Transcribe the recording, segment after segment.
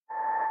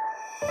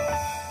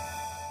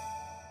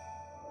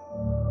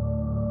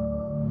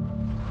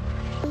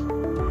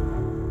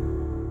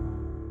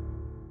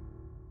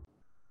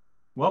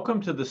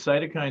Welcome to the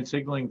Cytokine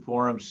Signaling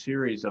Forum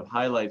series of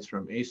highlights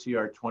from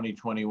ACR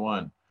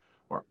 2021,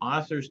 where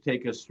authors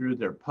take us through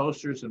their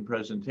posters and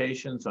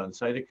presentations on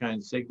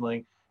cytokine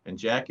signaling and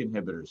JAK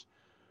inhibitors.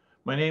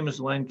 My name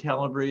is Len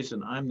Calabrese,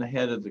 and I'm the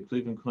head of the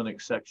Cleveland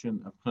Clinic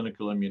section of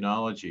Clinical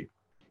Immunology.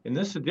 In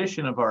this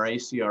edition of our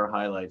ACR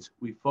highlights,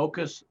 we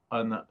focus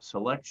on the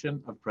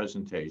selection of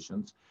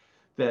presentations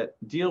that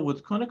deal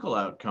with clinical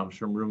outcomes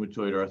from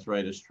rheumatoid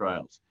arthritis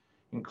trials,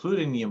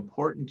 including the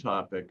important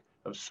topic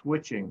of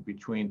switching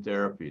between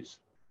therapies.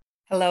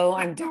 Hello,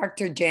 I'm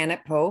Dr. Janet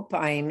Pope.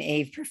 I'm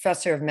a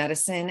professor of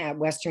medicine at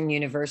Western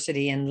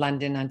University in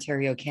London,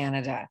 Ontario,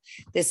 Canada.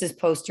 This is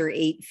poster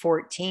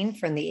 814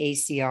 from the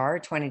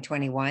ACR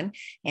 2021,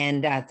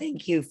 and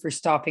thank you for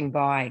stopping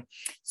by.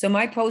 So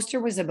my poster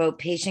was about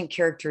patient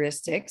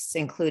characteristics,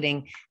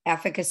 including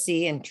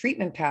efficacy and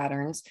treatment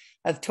patterns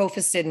of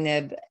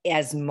tofacitinib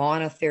as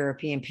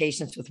monotherapy in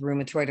patients with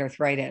rheumatoid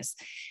arthritis.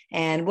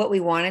 And what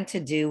we wanted to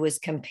do was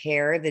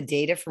compare the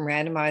data from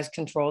randomized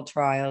controlled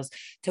trials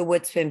to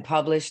what's been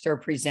published or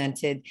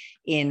presented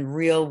in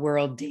real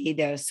world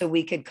data. So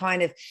we could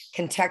kind of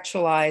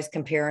contextualize,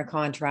 compare and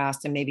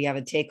contrast, and maybe have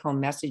a take home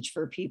message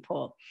for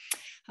people.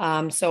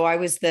 So I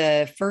was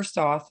the first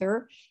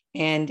author.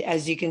 And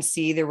as you can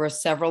see, there were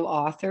several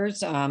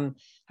authors,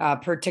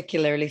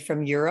 particularly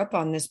from Europe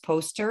on this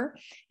poster.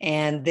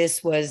 And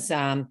this was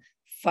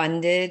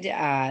funded,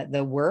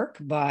 the work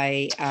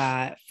by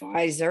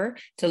Pfizer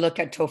to look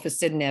at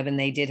tofacitinib, and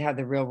they did have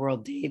the real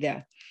world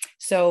data.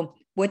 So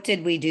what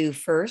did we do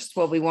first?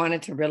 Well, we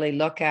wanted to really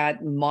look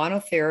at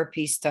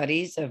monotherapy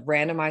studies of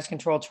randomized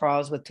controlled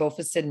trials with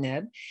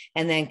tofacitinib,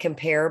 and then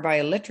compare by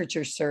a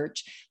literature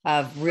search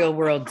of real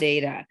world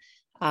data.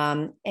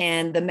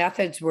 And the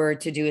methods were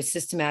to do a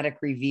systematic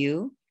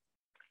review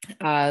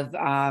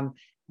of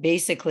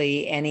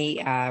basically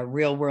any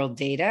real world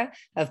data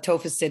of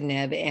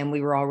tofacitinib, and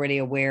we were already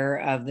aware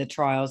of the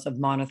trials of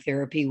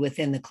monotherapy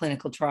within the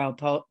clinical trial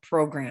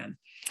program.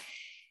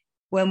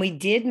 When we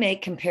did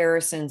make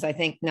comparisons, I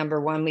think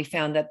number one, we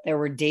found that there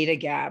were data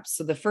gaps.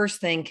 So the first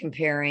thing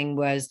comparing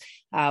was,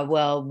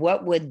 well,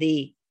 what would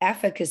the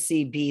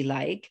efficacy be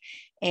like?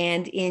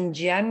 And in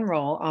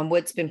general, on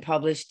what's been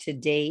published to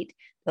date,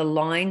 the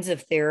lines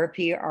of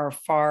therapy are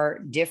far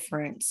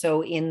different.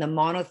 So in the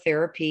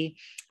monotherapy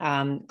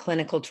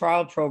clinical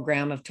trial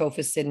program of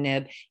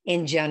tofacitinib,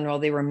 in general,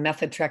 they were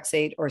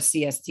methotrexate or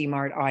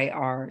CSD-MART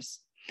IRs.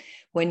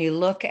 When you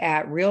look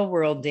at real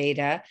world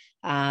data,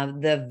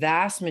 the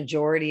vast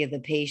majority of the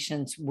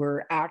patients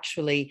were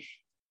actually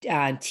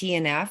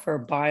TNF or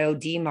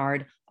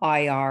bio-DMARD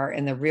IR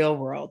in the real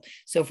world.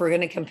 So if we're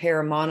going to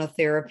compare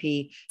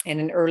monotherapy and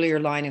an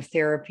earlier line of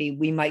therapy,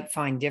 we might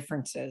find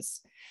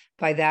differences.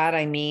 By that,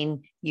 I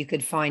mean, you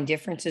could find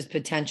differences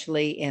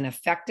potentially in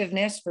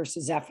effectiveness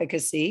versus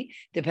efficacy,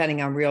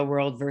 depending on real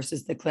world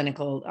versus the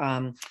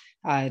clinical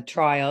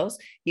trials.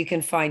 You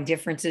can find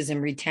differences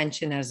in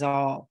retention as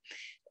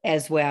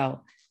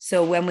well.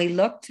 So when we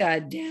looked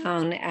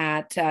down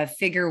at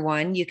figure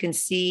one, you can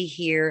see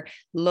here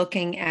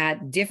looking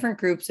at different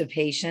groups of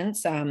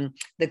patients.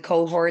 The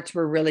cohorts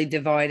were really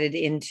divided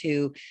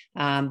into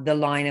the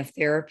line of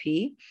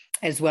therapy,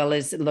 as well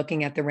as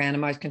looking at the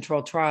randomized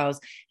controlled trials.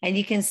 And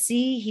you can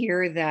see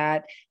here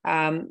that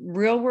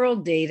real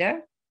world data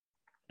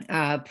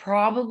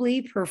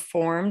probably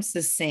performs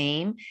the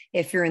same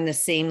if you're in the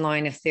same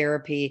line of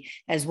therapy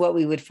as what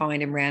we would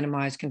find in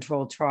randomized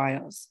controlled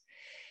trials.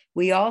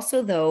 We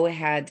also, though,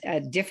 had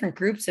different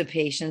groups of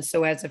patients.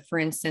 So as for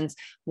instance,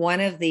 one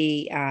of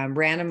the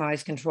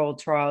randomized controlled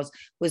trials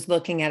was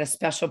looking at a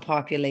special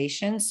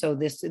population. So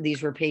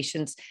these were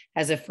patients,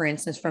 for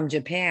instance, from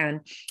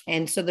Japan.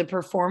 And so the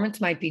performance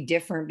might be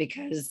different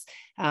because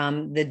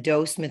the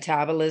dose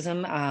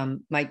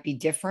metabolism might be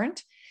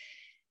different.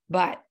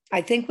 But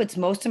I think what's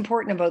most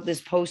important about this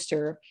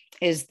poster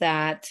is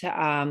that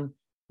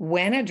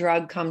when a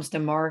drug comes to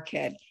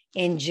market,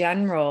 in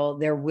general,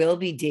 there will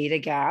be data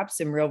gaps,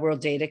 and real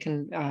world data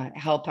can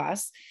help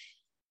us.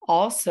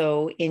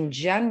 Also, in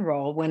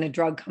general, when a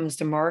drug comes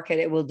to market,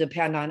 it will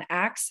depend on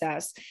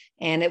access,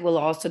 and it will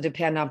also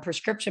depend on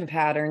prescription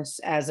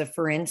patterns.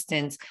 For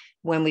instance,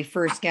 when we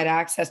first get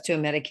access to a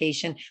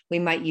medication, we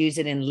might use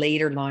it in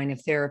later line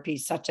of therapy,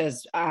 such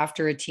as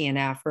after a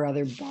TNF or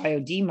other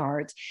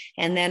bio-DMARDs.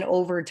 And then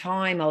over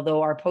time,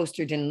 although our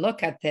poster didn't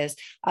look at this,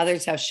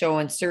 others have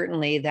shown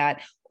certainly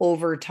that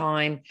over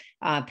time,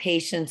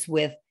 patients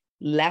with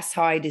less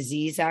high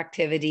disease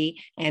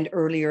activity and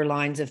earlier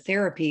lines of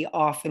therapy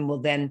often will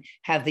then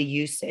have the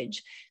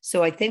usage.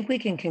 So I think we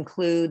can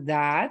conclude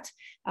that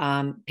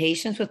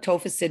patients with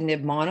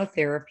tofacitinib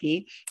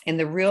monotherapy in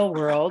the real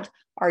world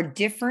are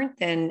different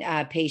than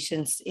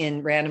patients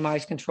in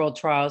randomized controlled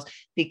trials,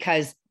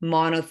 because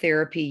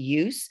monotherapy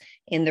use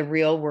in the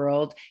real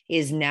world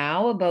is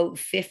now about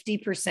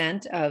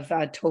 50% of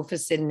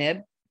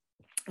tofacitinib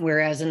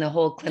Whereas in the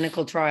whole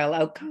clinical trial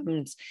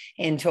outcomes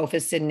in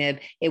tofacitinib,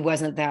 it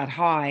wasn't that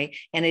high.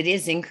 And it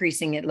is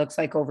increasing, it looks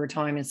like, over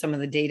time in some of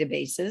the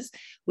databases.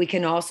 We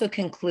can also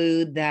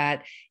conclude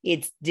that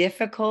it's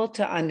difficult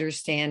to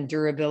understand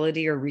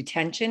durability or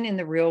retention in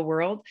the real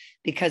world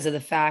because of the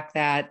fact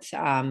that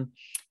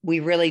we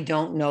really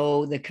don't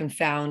know the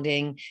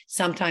confounding.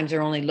 Sometimes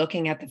they're only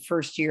looking at the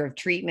first year of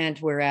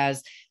treatment,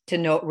 whereas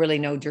to really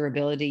know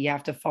durability, you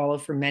have to follow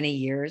for many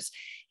years.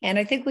 And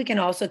I think we can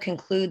also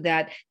conclude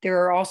that there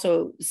are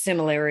also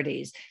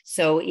similarities.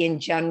 So in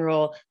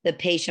general, the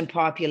patient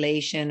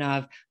population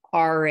of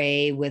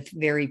RA with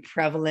very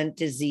prevalent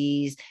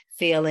disease,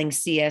 failing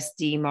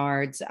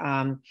CS-DMARDs,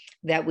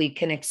 that we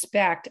can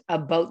expect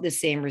about the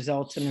same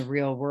results in the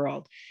real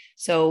world.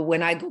 So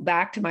when I go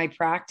back to my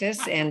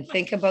practice and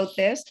think about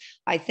this,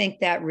 I think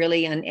that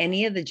really on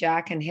any of the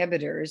JAK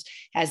inhibitors,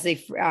 as they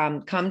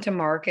come to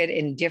market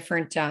in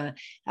different,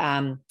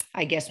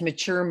 I guess,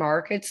 mature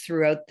markets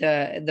throughout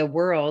the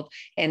world,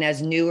 and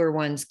as newer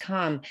ones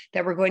come,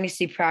 that we're going to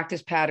see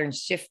practice patterns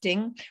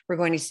shifting. We're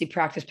going to see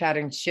practice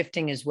patterns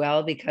shifting as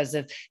well because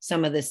of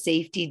some of the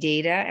safety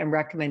data and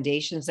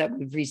recommendations that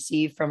we've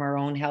received from our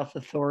own health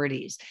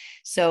authorities.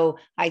 So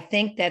I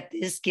think that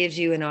this gives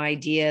you an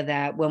idea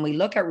that when we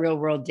look at real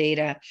world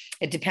data,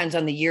 it depends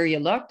on the year you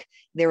look.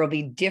 There will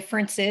be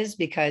differences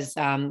because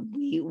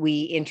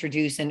we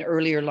introduce in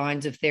earlier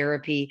lines of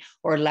therapy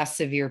or less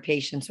severe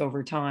patients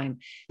over time.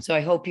 So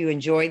I hope you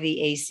enjoy the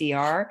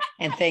ACR,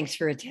 and thanks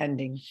for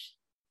attending.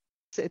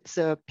 It's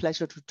a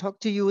pleasure to talk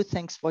to you.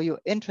 Thanks for your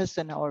interest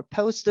in our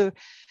poster.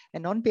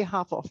 And on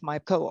behalf of my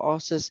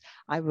co-authors,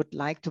 I would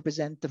like to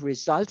present the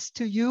results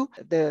to you.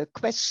 The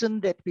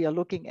question that we are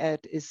looking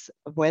at is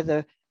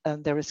whether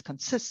there is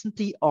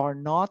consistency or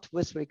not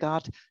with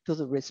regard to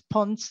the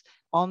response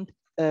on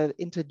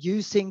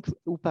introducing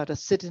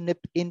upadacitinib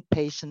in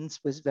patients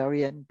with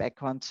varying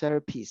background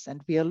therapies. And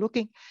we are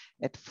looking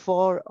at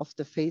 4 of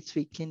the phase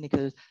 3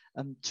 clinical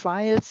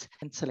trials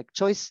and select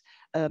choice,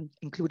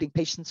 including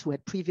patients who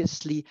had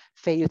previously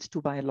failed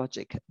to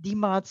biologic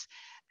DMARDs.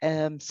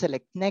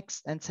 Select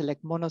next and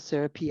select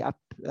monotherapy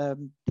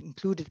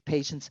included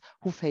patients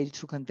who failed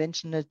to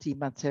conventional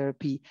DMARD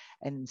therapy,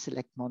 and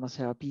select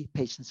monotherapy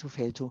patients who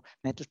failed to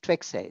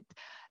methotrexate.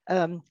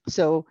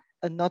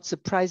 Not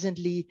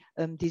surprisingly,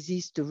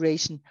 disease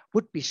duration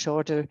would be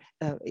shorter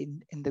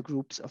in the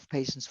groups of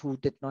patients who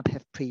did not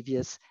have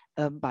previous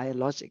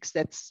biologics.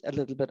 That's a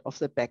little bit of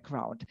the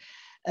background.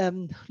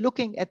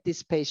 Looking at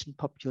this patient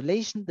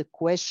population, the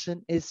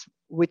question is,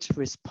 which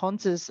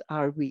responses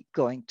are we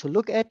going to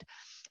look at?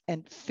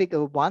 And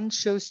figure 1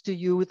 shows to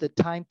you the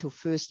time to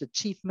first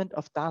achievement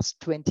of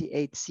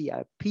DAS28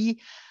 CRP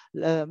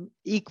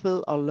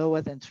equal or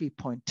lower than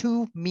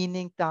 3.2,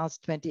 meaning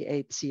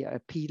DAS28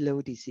 CRP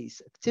low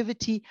disease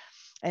activity.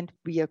 And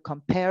we are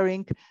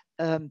comparing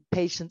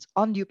patients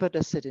on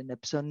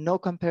upadacitinib, so no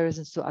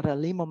comparisons to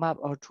adalimumab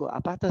or to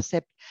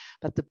abatacept.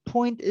 But the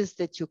point is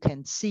that you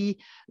can see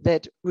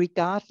that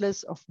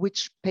regardless of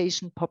which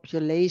patient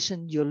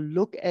population you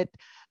look at,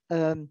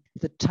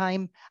 the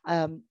time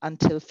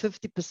until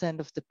 50%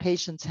 of the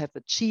patients have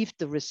achieved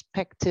the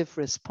respective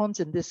response.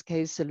 In this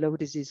case, the low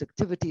disease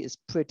activity is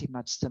pretty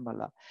much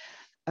similar.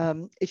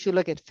 If you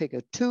look at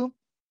figure 2,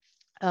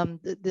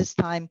 this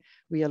time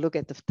we are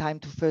looking at the time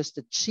to first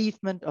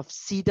achievement of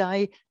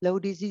CDAI low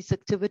disease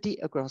activity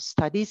across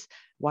studies.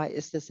 Why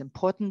is this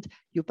important?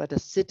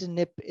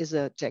 Upadacitinib is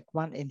a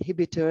JAK1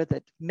 inhibitor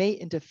that may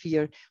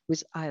interfere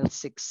with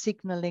IL-6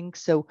 signaling.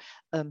 So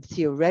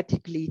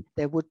theoretically,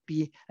 there would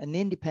be an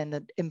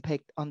independent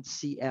impact on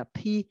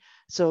CRP.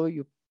 So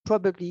you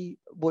probably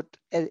would,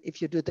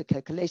 if you do the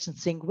calculation,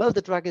 think, well,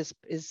 the drug is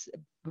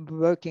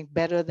working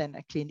better than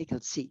a clinical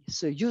C.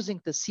 So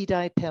using the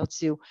CDAI tells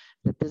you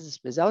that this is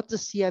without the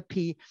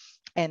CRP.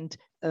 And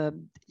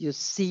you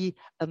see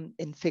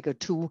in figure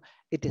 2,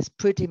 it is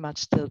pretty much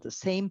still the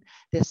same.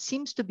 There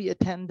seems to be a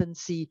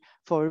tendency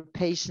for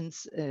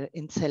patients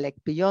in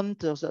select beyond.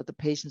 Those are the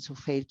patients who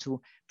failed to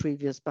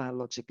previous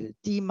biological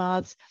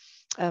DMARDs.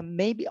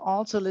 Maybe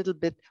also a little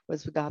bit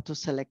with regard to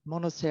select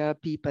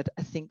monotherapy, but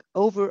I think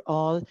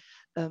overall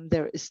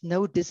there is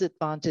no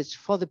disadvantage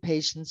for the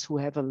patients who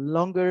have a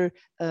longer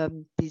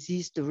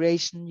disease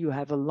duration, you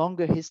have a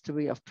longer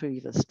history of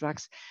previous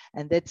drugs,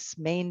 and that's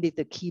mainly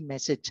the key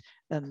message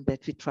that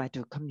we try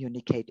to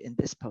communicate in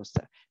this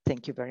poster.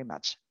 Thank you very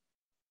much.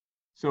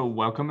 So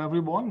welcome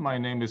everyone. My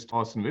name is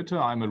Thorsten Witte.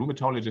 I'm a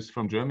rheumatologist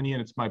from Germany,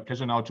 and it's my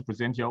pleasure now to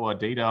present you our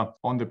data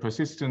on the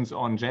persistence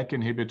on JAK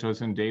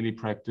inhibitors in daily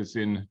practice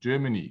in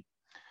Germany.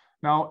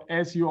 Now,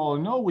 as you all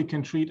know, we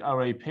can treat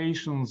RA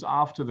patients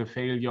after the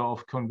failure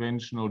of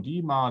conventional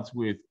DMARDs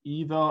with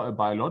either a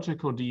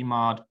biological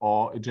DMARD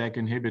or a JAK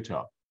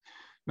inhibitor.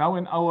 Now,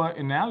 in our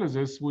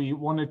analysis, we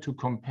wanted to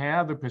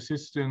compare the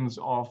persistence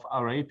of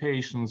RA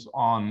patients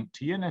on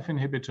TNF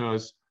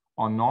inhibitors,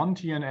 on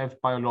non-TNF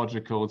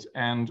biologicals,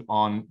 and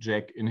on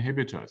JAK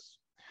inhibitors.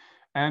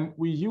 And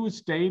we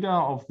use data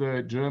of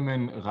the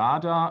German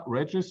RADA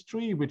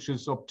registry, which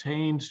is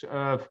obtained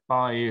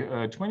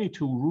by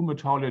 22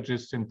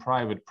 rheumatologists in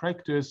private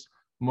practice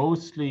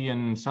mostly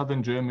in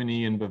southern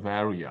Germany and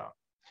Bavaria.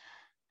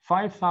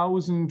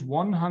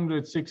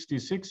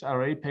 5,166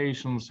 RA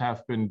patients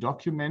have been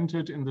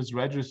documented in this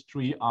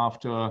registry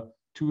after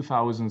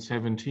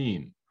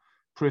 2017.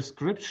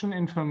 Prescription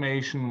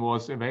information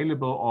was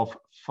available of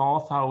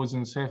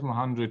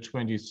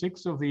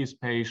 4,726 of these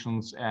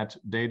patients at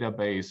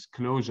database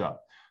closure.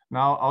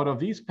 Now, out of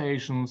these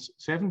patients,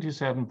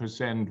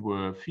 77%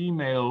 were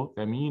female,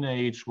 their mean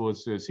age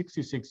was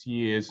 66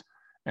 years,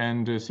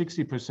 and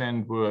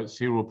 60% were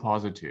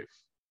seropositive.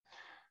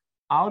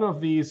 Out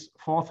of these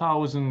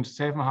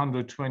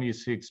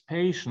 4,726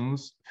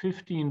 patients,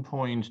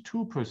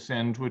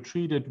 15.2% were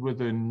treated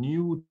with a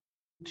new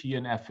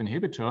TNF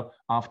inhibitor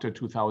after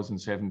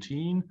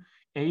 2017,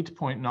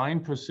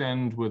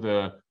 8.9% with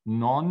a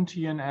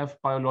non-TNF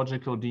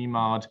biological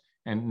DMARD,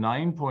 and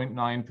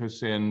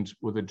 9.9%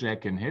 with a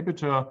JAK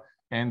inhibitor,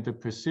 and the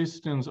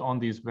persistence on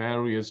these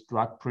various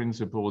drug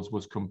principles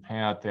was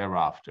compared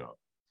thereafter.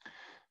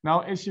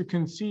 Now, as you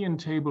can see in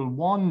table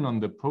 1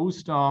 on the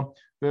poster,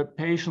 the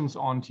patients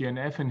on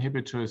TNF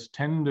inhibitors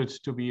tended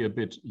to be a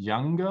bit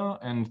younger,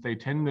 and they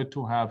tended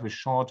to have a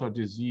shorter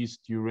disease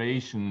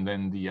duration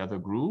than the other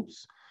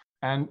groups.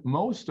 And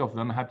most of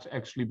them had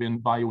actually been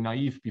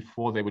bio-naive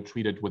before they were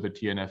treated with the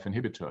TNF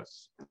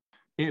inhibitors.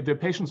 The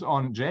patients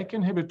on JAK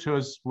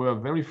inhibitors were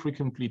very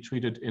frequently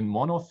treated in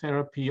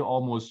monotherapy,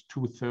 almost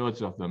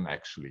 2/3 of them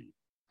actually.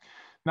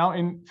 Now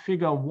in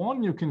figure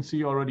 1, you can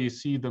already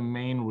see the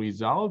main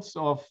results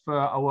of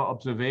our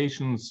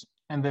observations.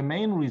 And the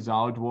main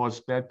result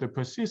was that the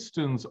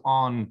persistence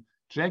on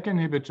JAK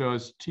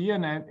inhibitors,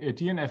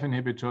 TNF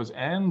inhibitors,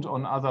 and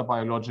on other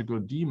biological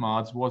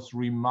DMARDs was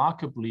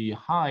remarkably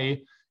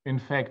high. In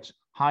fact,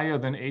 higher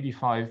than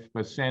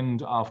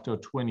 85% after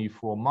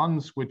 24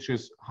 months, which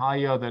is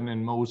higher than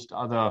in most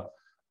other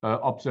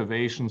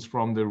observations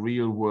from the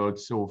real world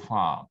so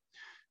far.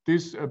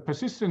 This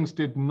persistence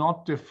did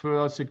not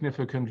differ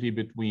significantly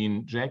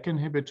between JAK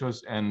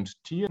inhibitors and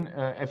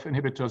TNF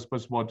inhibitors,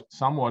 but was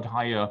somewhat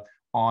higher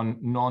on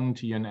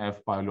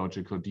non-TNF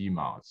biological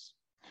DMARDs.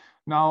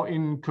 Now,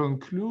 in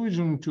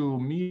conclusion, to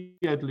me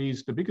at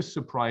least, the biggest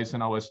surprise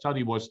in our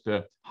study was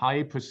the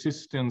high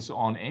persistence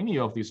on any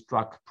of these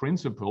drug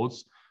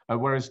principles,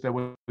 whereas there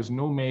was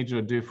no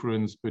major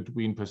difference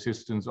between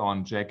persistence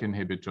on JAK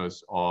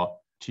inhibitors or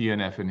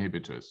TNF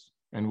inhibitors.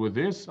 And with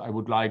this, I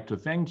would like to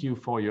thank you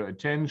for your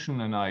attention,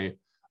 and I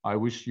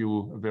wish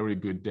you a very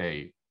good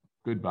day.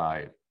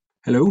 Goodbye.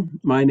 Hello,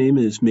 my name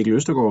is Mikkel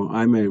Østergaard.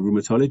 I'm a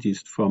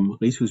rheumatologist from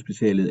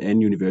Rigshospitalet and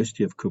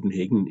University of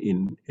Copenhagen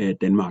in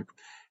Denmark.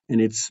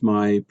 And it's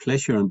my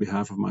pleasure on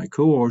behalf of my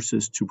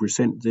co-authors to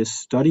present this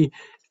study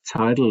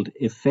titled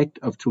Effect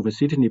of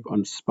Tofacitinib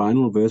on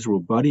Spinal Vertebral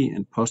Body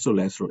and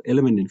Posterolateral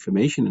Element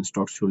Inflammation and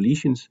Structural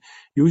Lesions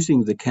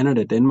using the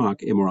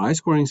Canada-Denmark MRI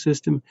scoring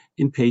system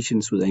in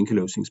patients with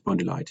ankylosing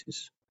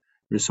spondylitis.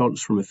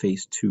 Results from a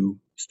phase 2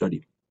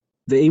 study.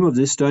 The aim of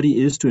this study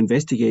is to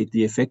investigate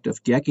the effect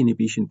of JAK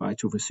inhibition by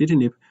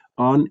tofacitinib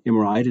on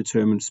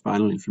MRI-determined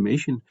spinal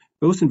inflammation,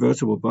 both in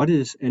vertebral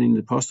bodies and in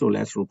the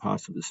posterolateral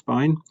parts of the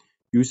spine,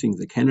 using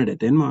the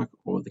Canada-Denmark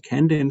or the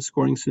CanDen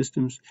scoring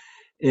systems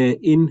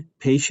in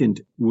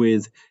patients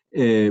with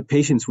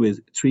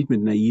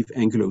treatment-naive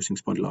ankylosing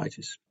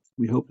spondylitis.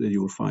 We hope that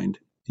you will find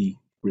the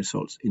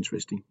results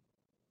interesting.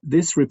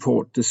 This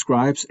report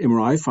describes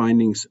MRI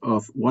findings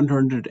of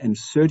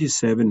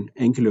 137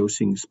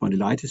 ankylosing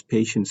spondylitis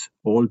patients,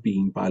 all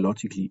being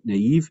biologically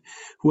naive,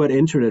 who had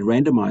entered a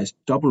randomized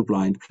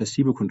double-blind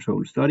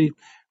placebo-controlled study,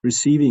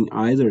 receiving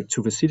either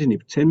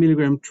tofacitinib 10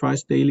 mg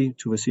twice daily,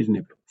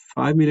 tofacitinib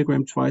 5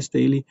 mg twice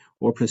daily,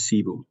 or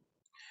placebo.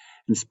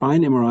 And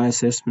spine MRI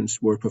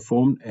assessments were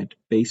performed at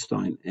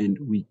baseline and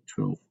week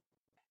 12.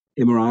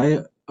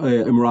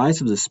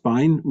 MRIs of the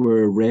spine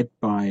were read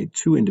by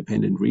 2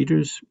 independent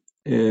readers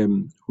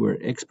who are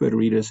expert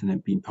readers and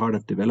have been part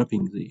of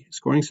developing the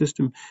scoring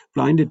system,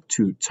 blinded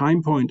to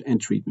time point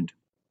and treatment.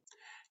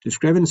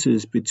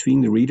 Discrepancies between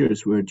the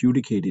readers were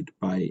adjudicated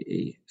by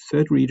a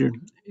third reader,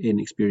 an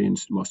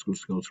experienced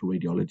musculoskeletal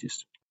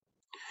radiologist.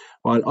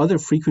 While other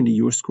frequently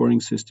used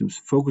scoring systems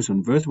focus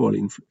on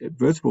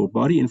vertebral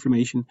body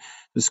inflammation,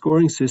 the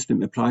scoring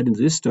system applied in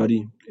this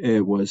study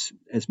was,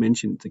 as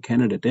mentioned, the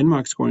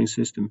Canada-Denmark scoring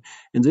system,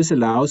 and this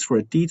allows for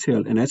a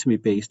detailed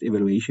anatomy-based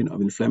evaluation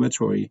of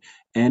inflammatory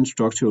and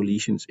structural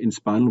lesions in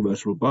spinal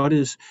vertebral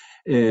bodies,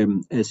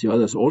 as the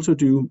others also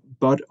do,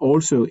 but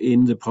also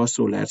in the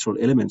posterolateral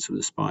elements of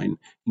the spine,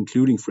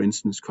 including, for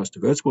instance,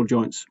 costovertebral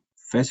joints,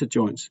 facet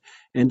joints,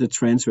 and the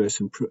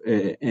transverse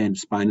and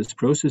spinous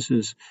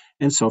processes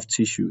and soft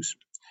tissues.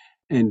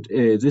 And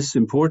this is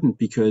important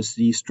because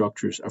these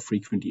structures are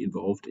frequently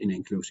involved in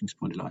ankylosing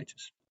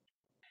spondylitis.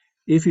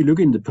 If you look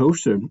in the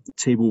poster,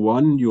 table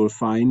 1, you'll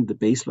find the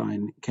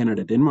baseline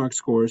Canada-Denmark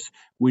scores,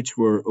 which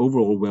were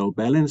overall well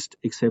balanced,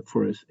 except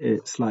for a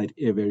slight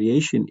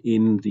variation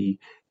in the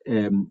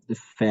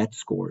FAT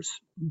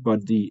scores.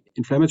 But the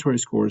inflammatory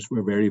scores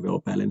were very well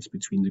balanced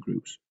between the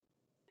groups.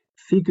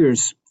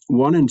 Figures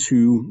 1 and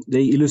 2,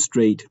 they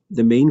illustrate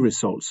the main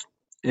results.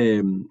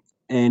 And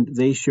and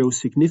they show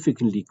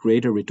significantly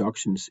greater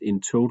reductions in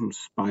total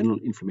spinal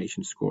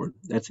inflammation score.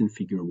 That's in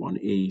figure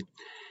 1A.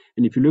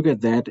 And if you look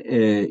at that,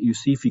 you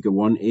see figure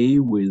 1A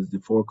with the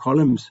 4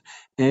 columns,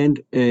 and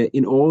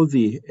in all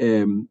the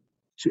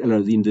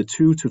in the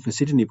 2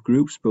 tofacitinib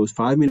groups, both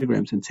 5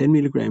 milligrams and 10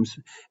 milligrams,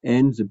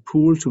 and the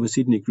pool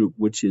tofacitinib group,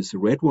 which is the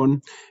red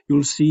one,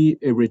 you'll see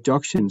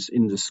reductions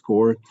in the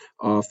score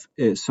of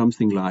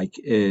something like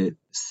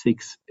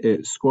 6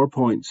 score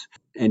points,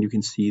 and you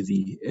can see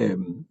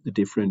the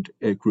different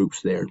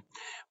groups there.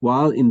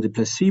 While in the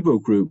placebo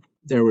group,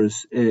 there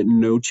was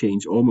no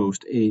change,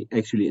 almost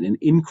actually an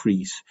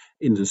increase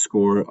in the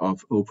score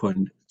of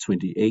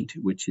 0.28,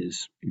 which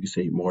is, you could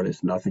say, more or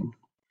less nothing.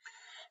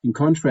 In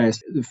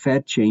contrast, the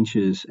fat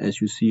changes, as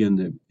you see on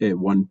the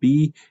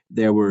 1B,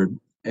 there were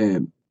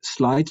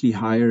slightly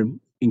higher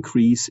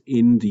increase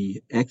in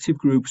the active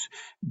groups,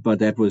 but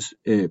that was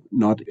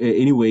not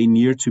anyway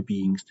near to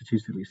being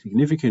statistically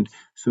significant,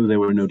 so there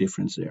were no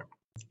difference there.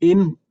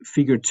 In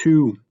figure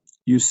 2,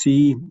 you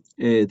see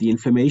the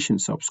inflammation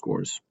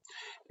subscores.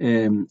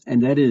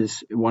 And that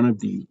is one of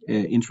the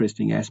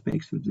interesting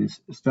aspects of this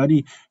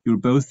study.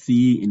 You'll both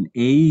see in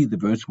A, the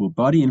vertebral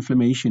body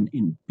inflammation,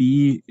 in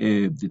B,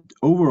 the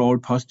overall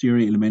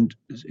posterior element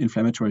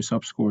inflammatory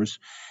subscores,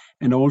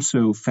 and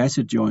also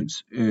facet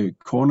joints,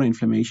 corner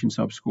inflammation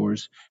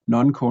subscores,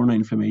 non-corner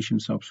inflammation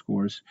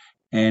subscores,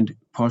 and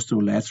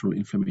posterolateral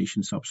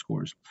inflammation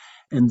subscores.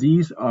 And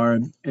these are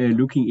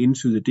looking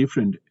into the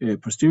different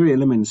posterior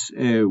elements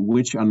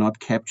which are not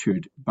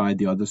captured by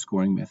the other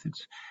scoring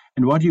methods.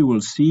 And what you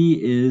will see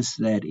is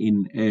that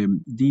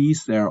in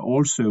these, there are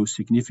also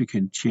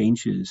significant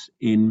changes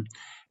in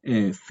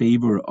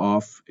favor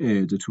of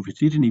the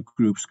tofacitinib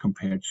groups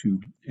compared to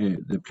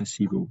the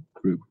placebo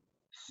group.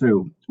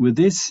 So with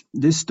this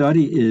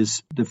study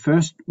is the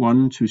first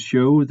one to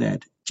show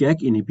that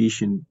JAK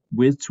inhibition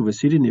with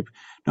tofacitinib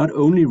not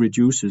only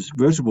reduces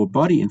vertebral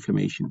body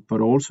inflammation, but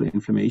also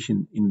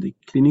inflammation in the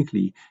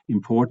clinically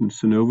important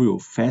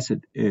synovial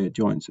facet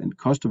joints and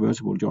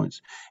costovertebral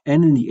joints,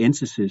 and in the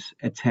entices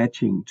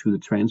attaching to the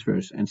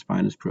transverse and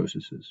spinous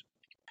processes.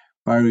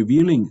 By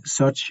revealing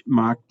such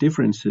marked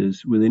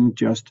differences within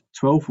just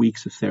 12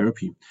 weeks of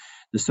therapy,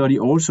 the study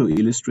also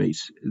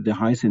illustrates the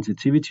high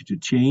sensitivity to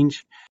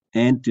change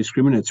and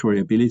discriminatory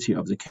ability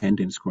of the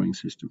Candin scoring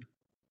system.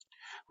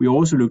 We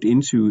also looked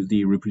into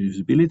the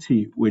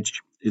reproducibility,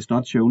 which is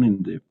not shown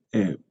in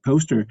the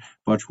poster,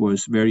 but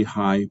was very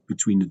high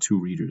between the 2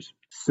 readers.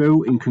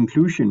 So in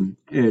conclusion,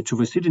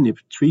 tofacitinib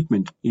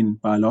treatment in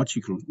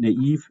biological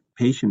naive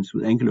patients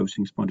with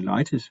ankylosing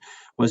spondylitis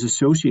was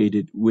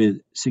associated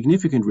with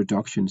significant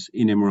reductions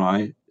in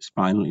MRI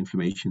spinal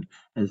inflammation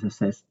as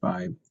assessed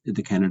by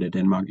the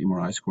Canada-Denmark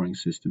MRI scoring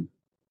system.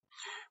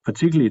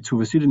 Particularly,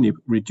 tofacitinib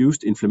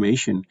reduced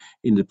inflammation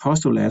in the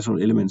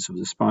posterolateral elements of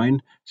the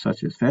spine,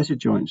 such as facet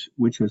joints,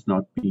 which has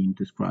not been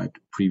described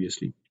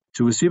previously.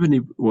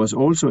 Tofacitinib was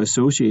also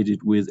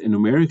associated with a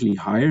numerically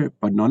higher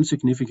but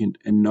non-significant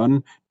and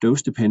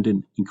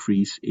non-dose-dependent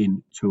increase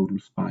in total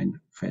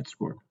spine fat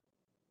score.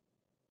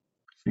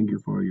 Thank you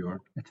for your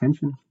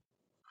attention.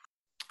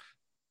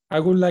 I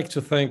would like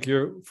to thank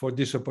you for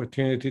this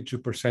opportunity to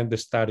present the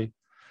study.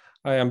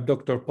 I am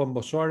Dr.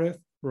 Pombo Suarez,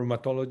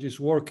 rheumatologist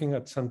working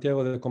at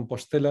Santiago de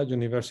Compostela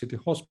University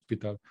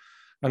Hospital,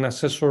 an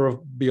assessor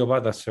of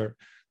Biobadacer,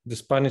 the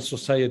Spanish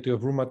Society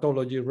of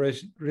Rheumatology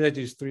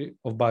Registry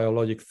of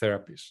Biologic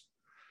Therapies.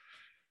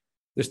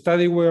 The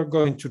study we're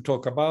going to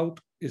talk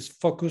about is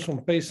focused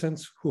on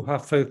patients who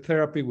have failed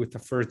therapy with the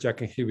first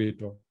JAK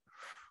inhibitor.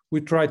 We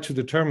try to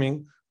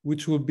determine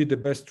which would be the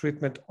best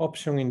treatment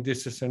option in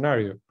this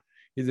scenario,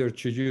 either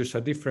to use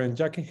a different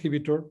JAK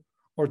inhibitor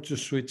or to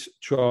switch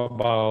to a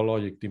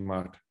biologic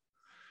DMARD.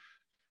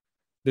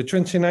 The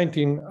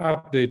 2019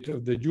 update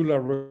of the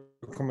EULAR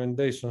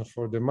recommendations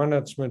for the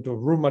management of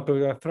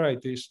rheumatoid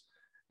arthritis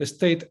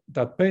state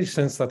that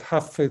patients that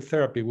have failed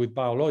therapy with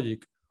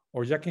biologic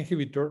or JAK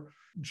inhibitor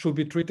should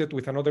be treated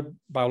with another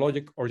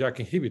biologic or JAK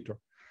inhibitor.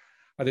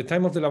 At the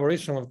time of the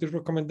elaboration of these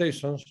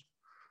recommendations,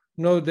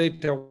 no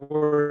data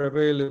were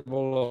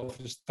available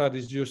of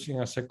studies using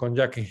a second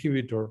JAK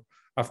inhibitor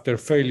after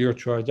failure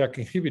to a JAK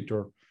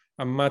inhibitor,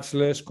 and much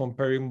less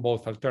comparing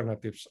both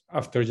alternatives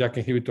after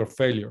JAK inhibitor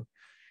failure,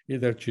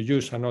 either to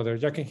use another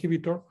JAK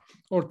inhibitor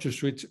or to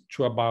switch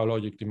to a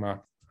biologic DMARD.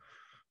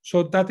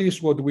 So that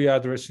is what we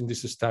address in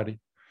this study.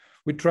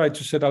 We try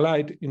to shed a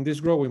light in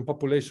this growing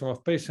population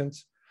of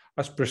patients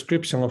as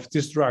prescription of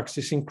these drugs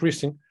is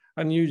increasing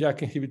and new JAK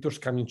inhibitors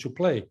come into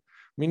play,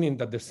 meaning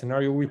that the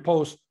scenario we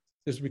pose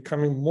is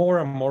becoming more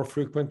and more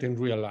frequent in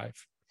real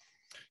life.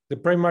 The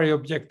primary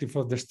objective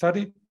of the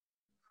study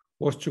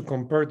was to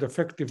compare the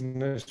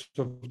effectiveness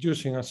of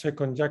using a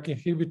second JAK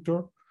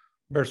inhibitor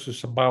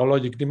versus a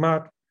biologic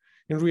DMARD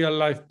in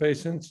real-life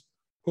patients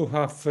who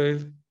have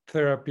failed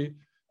therapy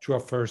to a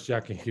first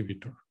JAK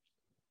inhibitor.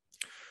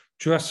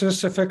 To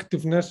assess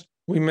effectiveness,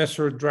 we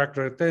measured drug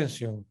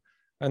retention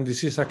and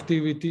disease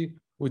activity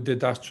with the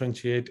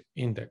DAS28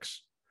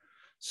 index.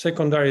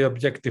 Secondary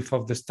objective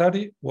of the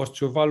study was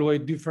to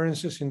evaluate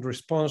differences in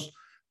response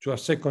to a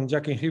second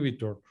JAK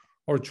inhibitor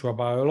or to a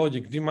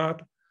biologic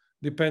DMARD,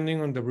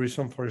 depending on the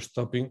reason for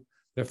stopping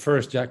the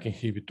first JAK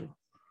inhibitor.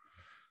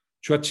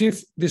 To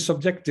achieve these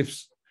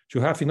objectives, to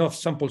have enough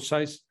sample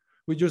size,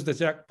 we use the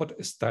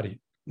JACPOT study.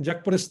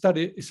 JACPOT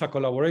study is a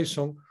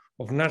collaboration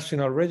of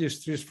national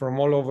registries from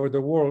all over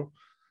the world,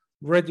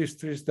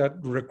 registries that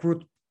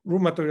recruit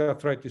rheumatoid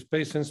arthritis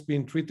patients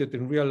being treated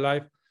in real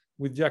life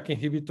with JAK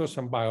inhibitors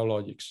and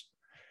biologics.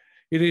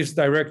 It is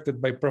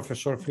directed by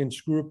Professor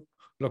Finch's group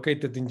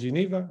located in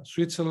Geneva,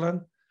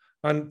 Switzerland,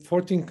 and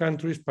 14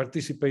 countries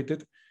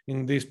participated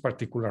in this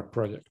particular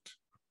project.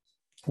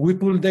 We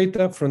pull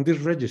data from these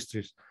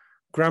registries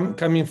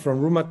coming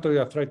from rheumatoid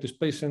arthritis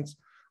patients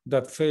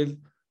that failed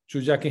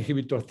to JAK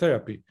inhibitor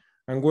therapy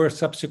and were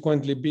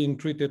subsequently being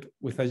treated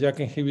with a JAK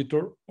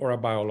inhibitor or a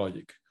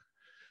biologic.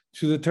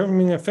 To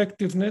determine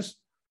effectiveness,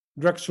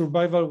 drug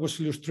survival was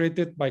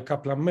illustrated by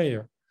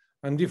Kaplan-Meier,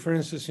 and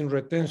differences in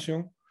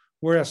retention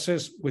were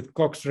assessed with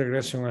Cox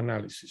regression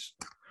analysis.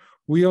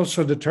 We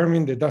also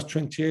determined the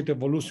DAS28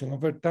 evolution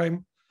over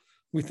time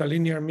with a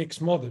linear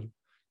mixed model,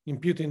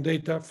 imputing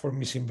data for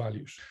missing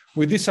values.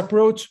 With this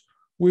approach,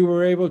 we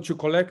were able to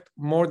collect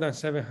more than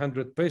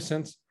 700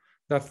 patients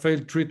that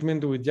failed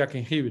treatment with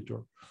JAK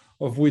inhibitor,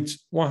 of which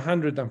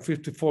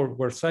 154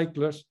 were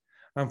cyclers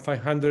and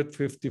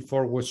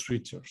 554 were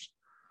switchers.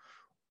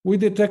 We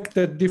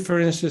detected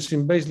differences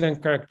in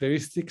baseline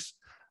characteristics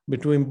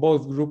between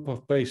both groups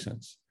of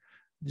patients.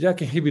 JAK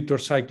inhibitor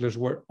cyclers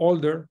were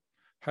older,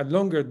 had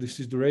longer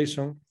disease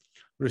duration,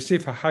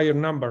 received a higher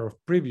number of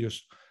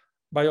previous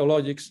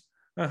biologics,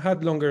 and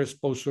had longer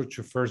exposure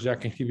to first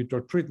JAK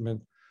inhibitor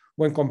treatment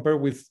when compared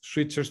with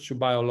switchers to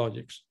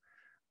biologics,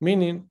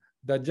 meaning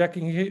that JAK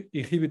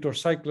inhibitor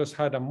cyclers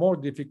had a more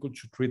difficult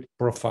to treat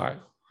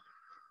profile.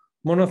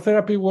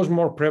 Monotherapy was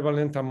more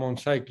prevalent among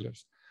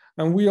cyclers,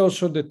 and we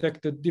also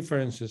detected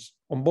differences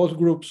on both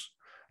groups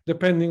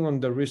depending on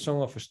the reason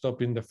of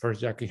stopping the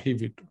first JAK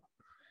inhibitor.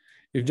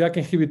 If JAK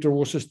inhibitor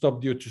was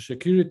stopped due to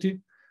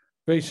security,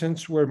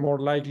 patients were more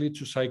likely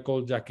to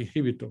cycle JAK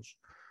inhibitors,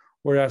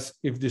 whereas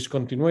if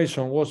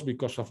discontinuation was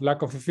because of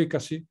lack of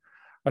efficacy,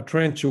 a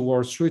trend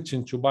towards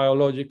switching to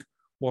biologic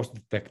was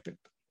detected.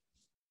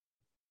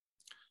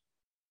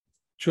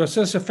 To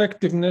assess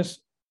effectiveness,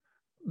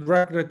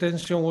 drug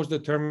retention was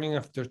determined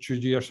after 2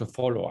 years of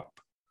follow-up,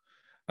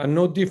 and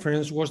no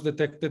difference was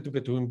detected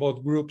between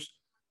both groups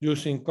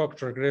using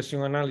Cox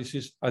regression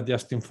analysis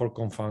adjusting for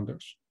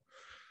confounders.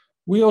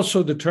 We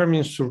also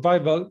determined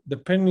survival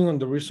depending on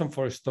the reason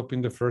for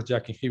stopping the first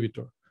JAK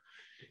inhibitor.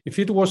 If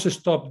it was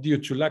stopped due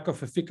to lack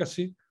of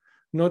efficacy,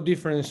 no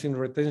difference in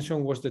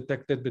retention was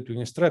detected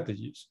between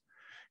strategies.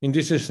 In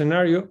this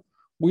scenario,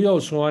 we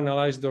also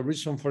analyzed the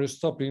reason for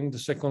stopping the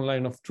second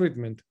line of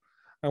treatment,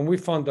 and we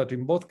found that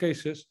in both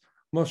cases,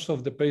 most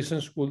of the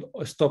patients would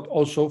stop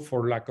also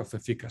for lack of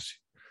efficacy.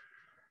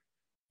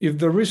 If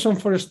the reason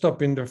for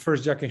stopping the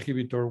first JAK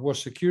inhibitor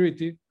was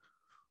security,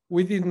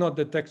 we did not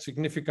detect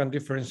significant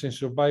difference in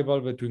survival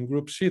between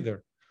groups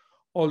either,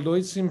 although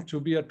it seemed to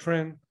be a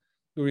trend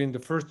during the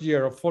first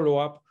year of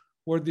follow-up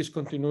where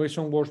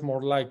discontinuation was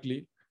more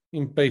likely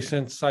in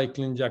patients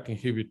cycling JAK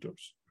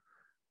inhibitors.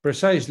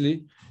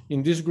 Precisely,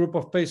 in this group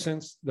of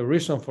patients, the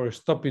reason for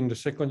stopping the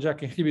second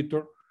JAK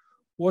inhibitor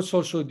was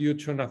also due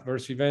to an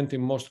adverse event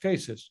in most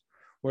cases,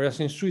 whereas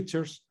in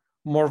switchers,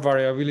 more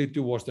variability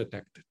was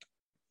detected.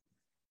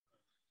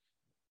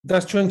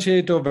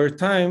 DAS28 over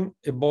time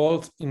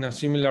evolved in a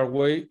similar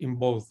way in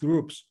both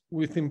groups,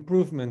 with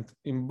improvement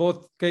in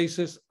both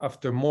cases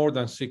after more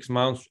than 6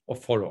 months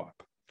of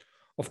follow-up.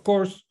 Of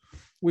course,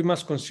 we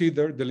must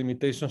consider the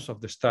limitations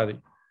of the study.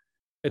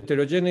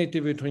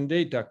 Heterogeneity between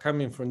data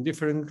coming from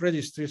different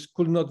registries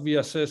could not be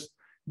assessed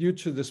due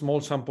to the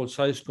small sample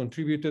size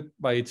contributed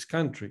by each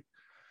country.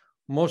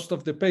 Most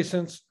of the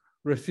patients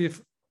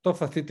received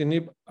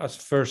tofacitinib as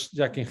first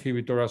JAK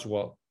inhibitor as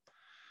well.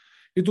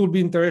 It will be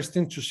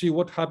interesting to see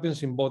what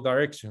happens in both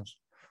directions,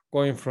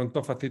 going from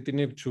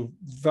tofacitinib to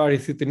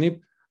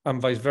baricitinib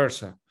and vice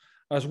versa,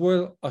 as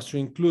well as to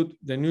include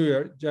the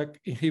newer JAK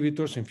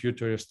inhibitors in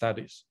future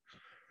studies.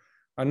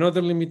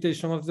 Another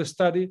limitation of the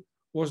study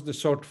was the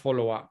short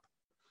follow-up.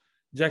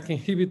 JAK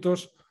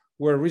inhibitors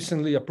were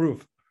recently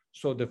approved,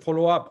 so the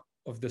follow-up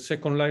of the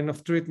second line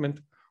of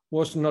treatment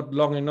was not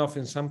long enough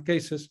in some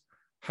cases,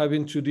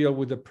 having to deal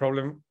with the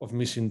problem of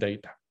missing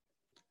data.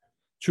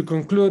 To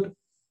conclude,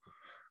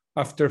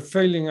 after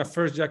failing a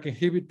first JAK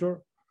inhibitor,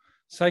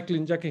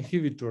 cycling JAK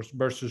inhibitors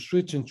versus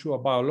switching to a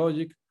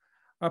biologic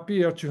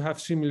appear to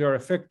have similar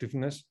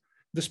effectiveness,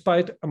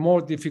 despite a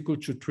more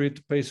difficult to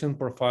treat patient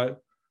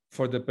profile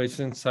for the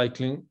patient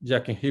cycling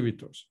JAK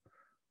inhibitors.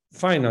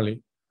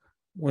 Finally,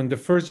 when the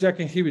first JAK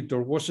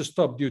inhibitor was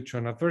stopped due to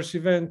an adverse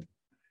event,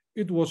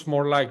 it was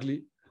more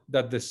likely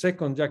that the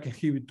second JAK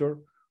inhibitor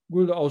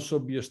would also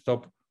be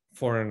stopped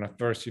for an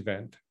adverse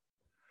event.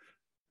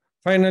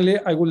 Finally,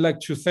 I would like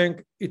to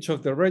thank each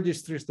of the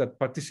registries that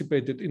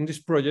participated in this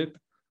project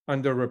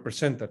and their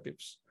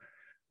representatives.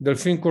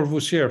 Delphine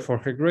Corbusier for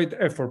her great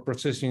effort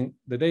processing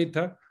the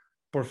data,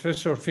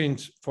 Professor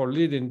Finch for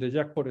leading the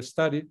JACPOT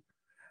study,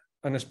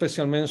 and a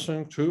special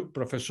mention to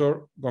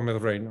Professor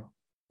Gomez Reino.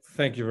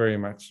 Thank you very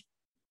much.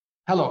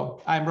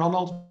 Hello, I'm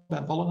Ronald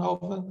van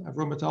Vollenhoven, a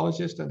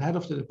rheumatologist and head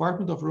of the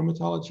Department of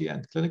Rheumatology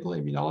and Clinical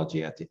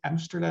Immunology at the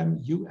Amsterdam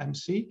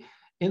UMC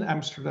in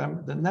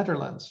Amsterdam, the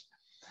Netherlands.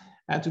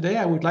 And today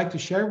I would like to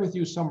share with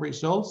you some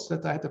results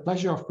that I had the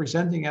pleasure of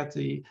presenting at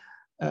the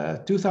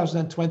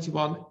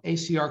 2021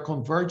 ACR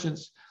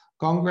Convergence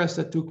Congress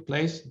that took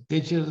place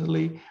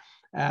digitally,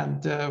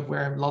 and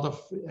where a lot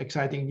of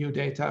exciting new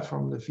data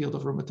from the field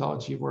of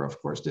rheumatology were, of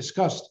course,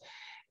 discussed.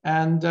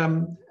 And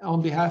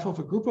on behalf of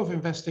a group of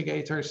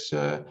investigators,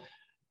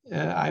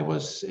 I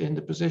was in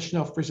the position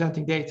of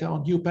presenting data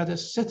on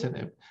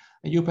upadacitinib.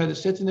 And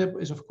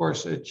upadacitinib is, of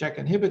course, a JAK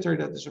inhibitor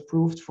that is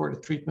approved for the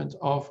treatment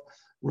of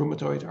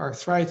rheumatoid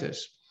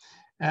arthritis.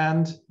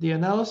 And the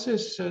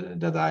analysis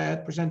that I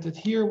had presented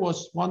here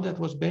was one that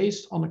was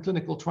based on a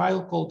clinical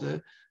trial called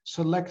the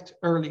Select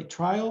Early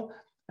trial.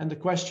 And the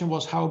question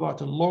was, how about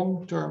the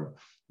long-term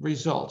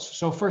results?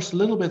 So first, a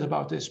little bit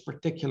about this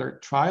particular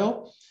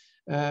trial.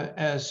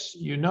 As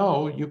you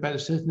know,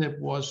 upadacitinib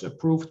was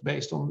approved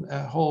based on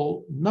a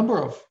whole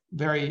number of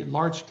very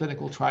large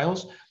clinical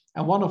trials.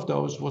 And one of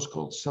those was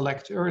called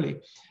Select Early.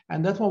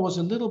 And that one was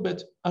a little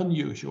bit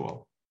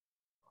unusual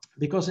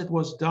because it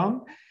was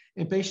done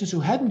in patients who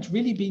hadn't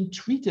really been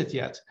treated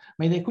yet. I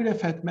mean, they could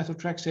have had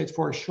methotrexate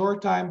for a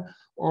short time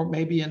or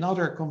maybe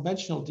another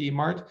conventional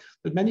DMARD,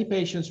 but many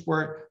patients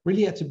were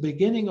really at the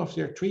beginning of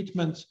their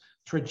treatment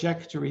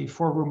trajectory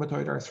for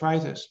rheumatoid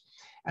arthritis.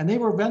 And they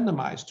were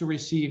randomized to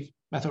receive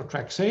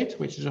methotrexate,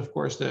 which is, of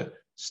course, the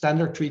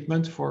standard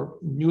treatment for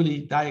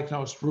newly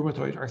diagnosed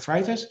rheumatoid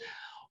arthritis,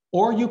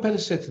 or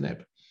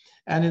upadacitinib.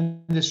 And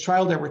in this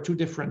trial, there were two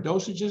different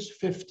dosages,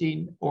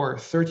 15 or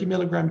 30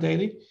 milligram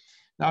daily.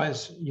 Now,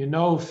 as you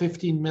know,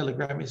 15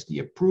 milligram is the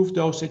approved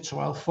dosage, so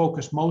I'll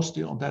focus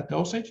mostly on that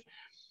dosage.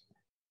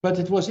 But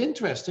it was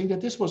interesting that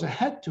this was a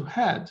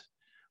head-to-head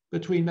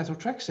between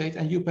methotrexate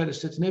and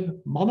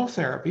upadacitinib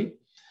monotherapy.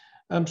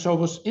 So it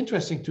was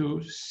interesting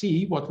to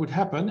see what would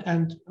happen,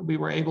 and we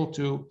were able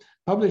to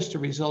publish the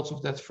results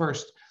of that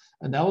first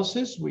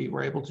analysis. We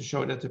were able to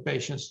show that the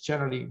patients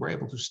generally were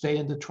able to stay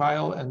in the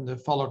trial and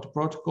follow the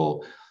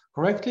protocol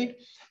correctly,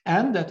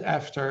 and that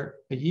after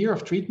a year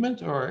of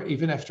treatment, or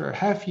even after a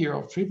half year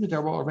of treatment,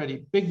 there were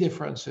already big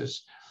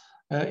differences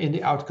in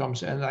the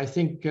outcomes. And I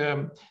think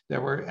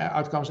there were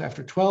outcomes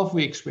after 12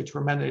 weeks, which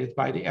were mandated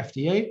by the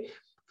FDA,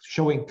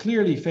 showing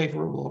clearly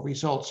favorable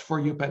results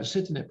for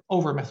upadacitinib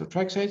over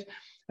methotrexate.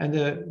 And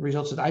the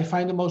results that I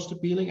find the most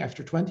appealing,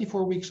 after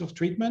 24 weeks of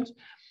treatment,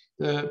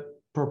 the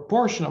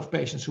proportion of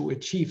patients who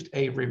achieved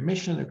a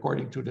remission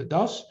according to the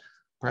DAS,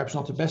 perhaps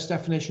not the best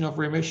definition of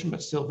remission,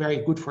 but still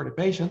very good for the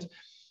patient,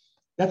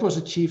 that was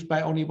achieved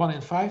by only 1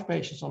 in 5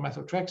 patients on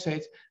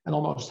methotrexate and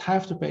almost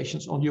half the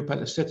patients on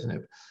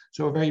upadacitinib.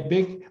 So a very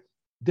big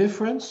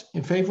difference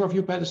in favor of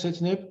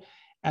upadacitinib,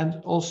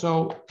 and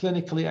also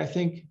clinically, I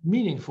think,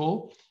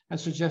 meaningful, and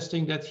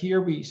suggesting that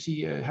here we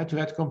see a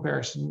head-to-head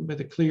comparison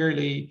with a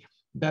clearly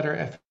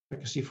better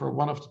efficacy for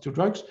one of the two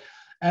drugs.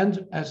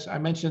 And as I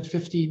mentioned,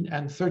 15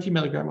 and 30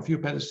 milligram of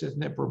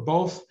upadacitinib were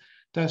both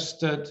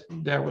tested.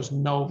 There was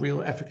no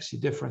real efficacy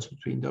difference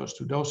between those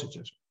two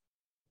dosages.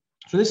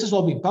 So this has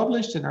all been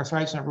published in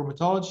Arthritis and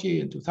Rheumatology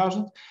in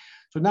 2000.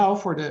 So now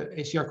for the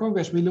ACR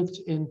Congress, we looked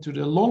into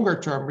the longer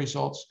term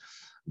results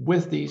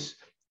with these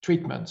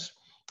treatments.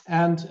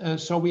 And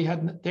so we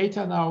had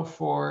data now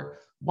for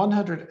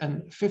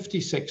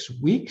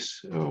 156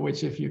 weeks,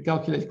 which if you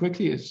calculate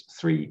quickly is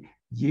 3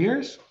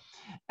 years.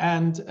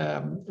 And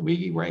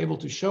we were able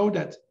to show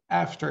that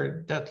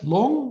after that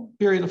long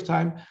period of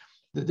time,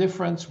 the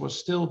difference was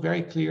still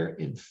very clear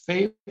in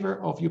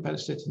favor of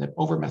upadacitinib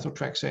over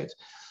methotrexate.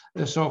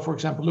 So for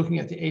example, looking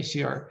at the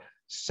ACR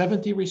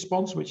 70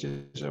 response, which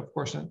is of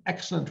course an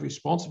excellent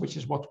response, which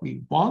is what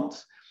we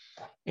want,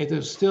 it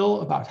is still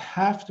about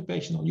half the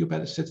patients on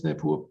upadacitinib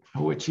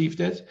who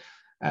achieved it,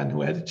 and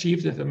who had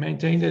achieved it and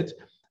maintained it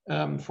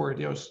for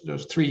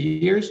those 3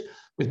 years.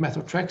 With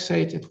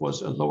methotrexate, it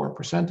was a lower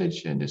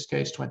percentage, in this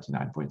case,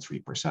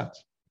 29.3%.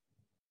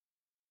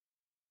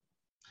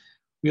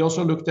 We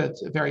also looked at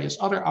various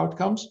other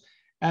outcomes,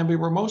 and we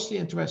were mostly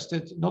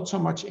interested not so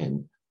much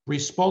in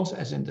response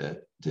as in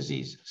the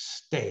disease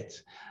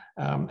state.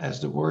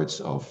 As the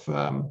words of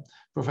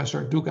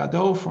Professor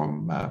Dugadeau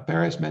from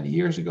Paris many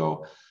years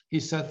ago, he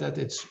said that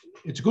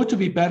it's good to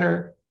be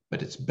better,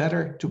 but it's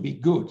better to be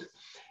good.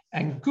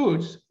 And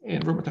good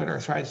in rheumatoid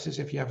arthritis is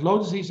if you have low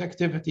disease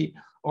activity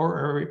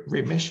or a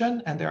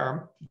remission, and there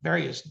are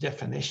various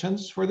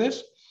definitions for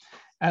this.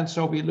 And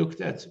so we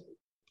looked at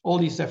all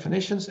these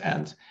definitions,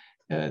 and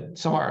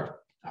some are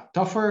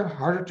tougher,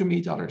 harder to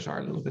meet, others are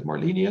a little bit more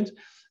lenient.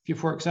 If you,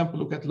 for example,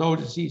 look at low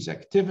disease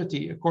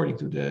activity according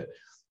to the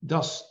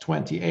DAS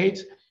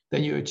 28,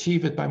 then you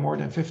achieve it by more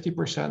than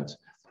 50%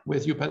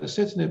 with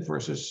upadacitinib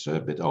versus a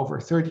bit over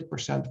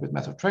 30% with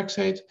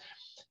methotrexate.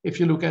 If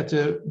you look at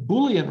the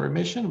Boolean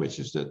remission, which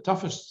is the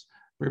toughest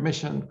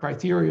remission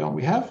criterion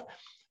we have,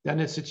 then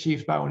it's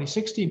achieved by only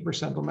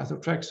 16% on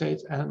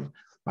methotrexate and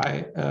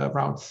by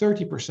around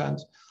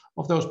 30%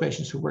 of those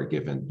patients who were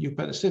given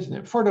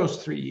upadacitinib for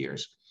those 3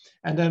 years.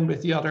 And then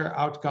with the other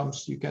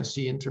outcomes, you can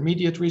see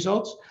intermediate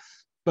results.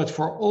 But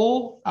for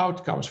all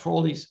outcomes, for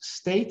all these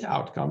state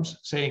outcomes,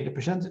 saying the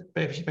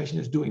patient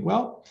is doing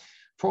well,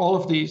 for all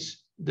of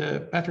these,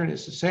 the pattern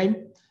is the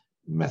same.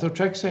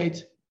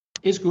 Methotrexate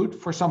is good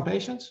for some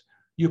patients.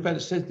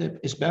 Upadacitinib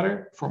is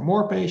better for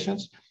more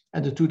patients,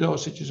 and the 2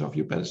 dosages of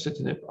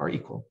upadacitinib are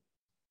equal.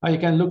 Now you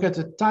can look at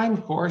the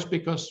time course,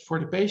 because for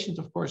the patient,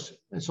 of course,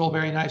 it's all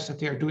very nice that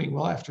they are doing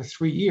well after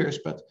 3 years,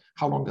 but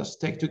how long does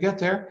it take to get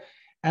there?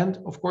 And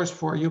of course,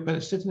 for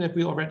upadacitinib,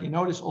 we already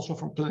know this also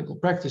from clinical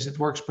practice, it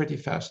works pretty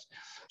fast.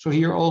 So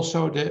here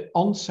also the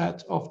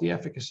onset of the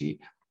efficacy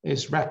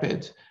is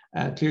rapid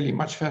and clearly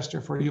much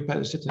faster for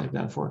upadacitinib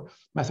than for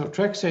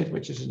methotrexate,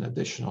 which is an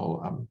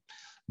additional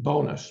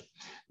bonus.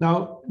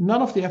 Now,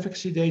 none of the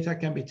efficacy data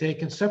can be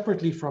taken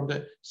separately from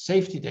the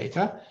safety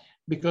data,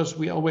 because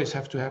we always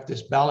have to have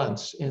this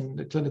balance in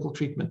the clinical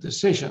treatment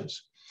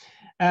decisions.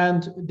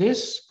 And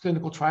this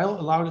clinical trial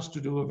allowed us to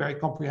do a very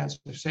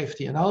comprehensive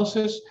safety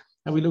analysis,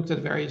 and we looked at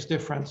various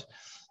different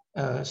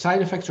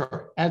side effects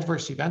or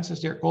adverse events,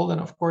 as they're called.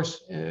 And of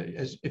course,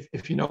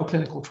 if you know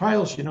clinical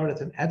trials, you know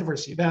that an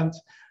adverse event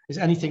is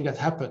anything that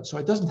happens. So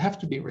it doesn't have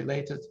to be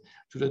related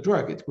to the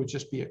drug. It could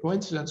just be a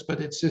coincidence,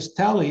 but it's just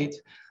tallied,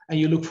 and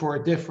you look for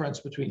a difference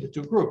between the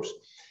 2 groups.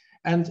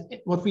 And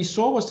what we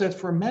saw was that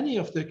for many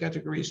of the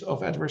categories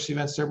of adverse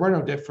events, there were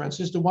no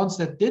differences. The ones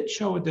that did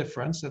show a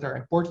difference that are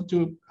important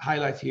to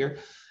highlight here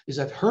is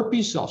that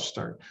herpes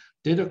zoster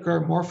did occur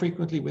more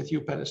frequently with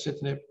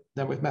upadacitinib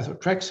than with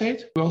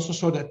methotrexate. We also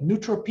saw that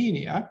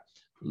neutropenia,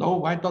 low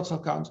white blood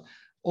cell count,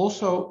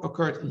 also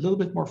occurred a little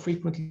bit more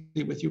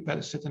frequently with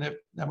upadacitinib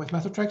than with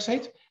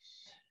methotrexate.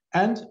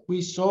 And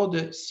we saw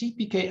the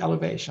CPK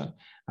elevation.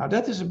 Now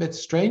that is a bit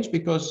strange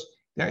because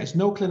there is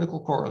no clinical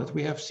correlate.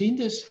 We have seen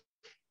this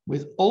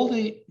with all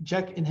the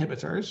JAK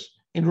inhibitors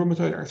in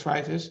rheumatoid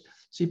arthritis.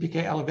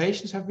 CPK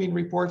elevations have been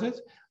reported.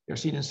 They're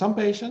seen in some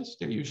patients.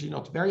 They're usually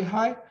not very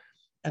high,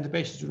 and the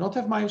patients do not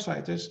have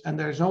myositis, and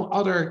there's no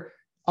other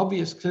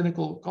obvious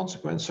clinical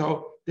consequence.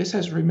 So this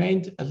has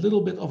remained a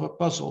little bit of a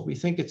puzzle. We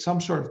think it's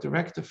some sort of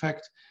direct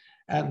effect,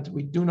 and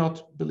we do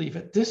not believe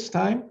at this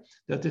time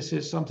that this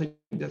is something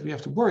that we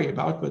have to worry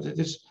about, but it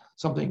is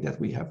something that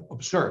we have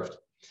observed.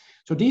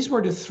 So these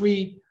were the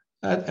 3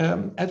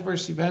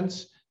 adverse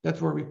events that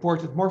were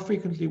reported more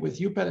frequently with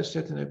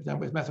upadacitinib than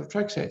with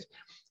methotrexate.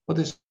 What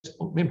is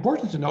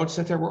important to note is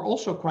that there were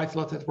also quite a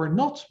lot that were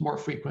not more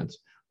frequent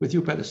with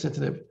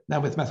upadacitinib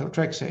than with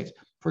methotrexate.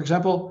 For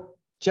example,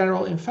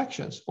 general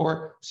infections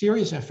or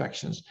serious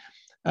infections.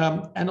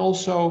 And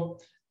also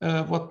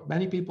what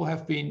many people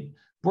have been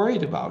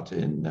worried about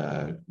in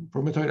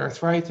rheumatoid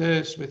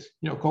arthritis with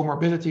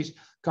comorbidities,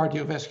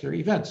 cardiovascular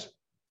events.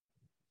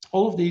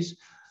 All of these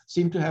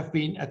seem to have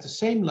been at the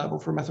same level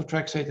for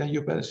methotrexate and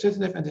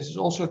upadacitinib, and this is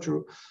also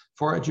true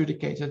for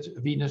adjudicated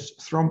venous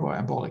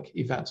thromboembolic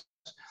events.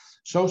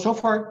 So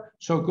far,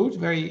 so good,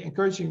 very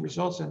encouraging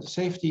results, and the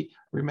safety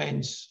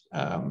remains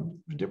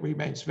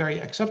very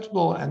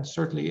acceptable, and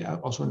certainly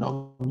also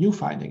no new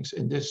findings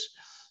in this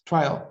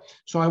trial.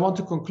 So I want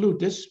to conclude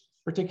this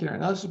particular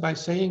analysis by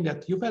saying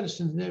that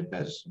upadacitinib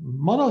as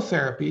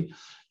monotherapy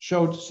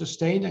showed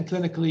sustained and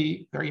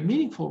clinically very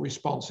meaningful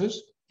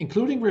responses,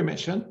 including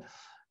remission,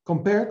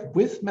 compared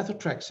with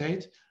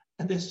methotrexate,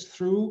 and this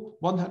through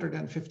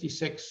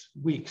 156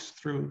 weeks,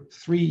 through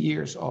 3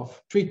 years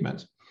of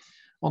treatment.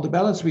 On the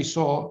balance, we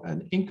saw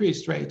an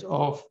increased rate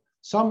of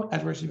some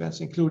adverse events,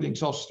 including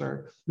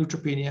zoster,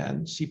 neutropenia,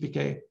 and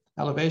CPK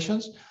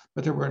elevations,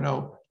 but there were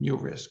no new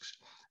risks.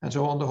 And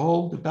so on the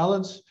whole, the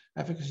balance,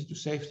 efficacy to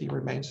safety,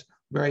 remains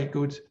very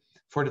good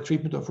for the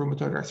treatment of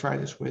rheumatoid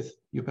arthritis with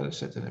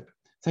upadacitinib.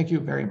 Thank you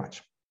very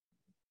much.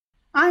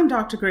 I'm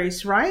Dr.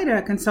 Grace Wright,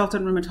 a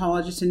consultant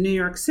rheumatologist in New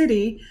York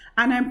City,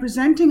 and I'm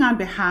presenting on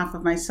behalf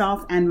of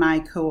myself and my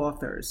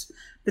co-authors.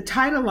 The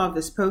title of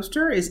this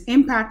poster is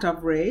Impact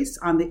of Race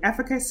on the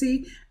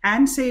Efficacy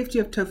and Safety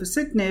of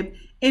Tofacitinib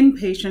in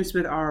Patients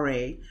with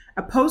RA,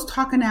 a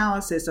post-hoc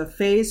analysis of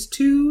phase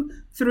 2,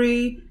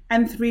 3,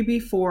 and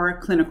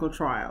 3B4 clinical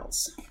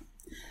trials.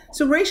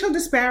 So racial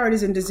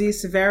disparities in disease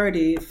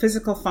severity,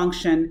 physical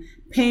function,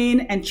 pain,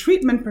 and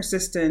treatment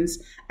persistence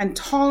and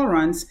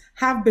tolerance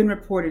have been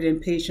reported in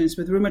patients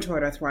with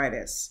rheumatoid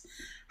arthritis.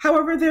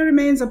 However, there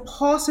remains a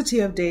paucity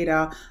of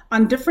data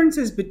on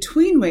differences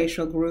between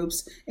racial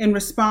groups in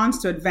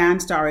response to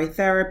advanced RA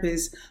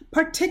therapies,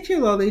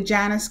 particularly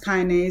Janus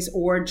kinase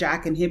or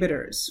JAK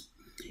inhibitors.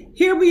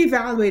 Here we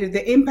evaluated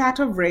the impact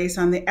of race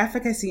on the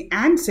efficacy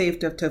and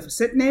safety of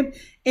tofacitinib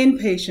in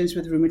patients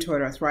with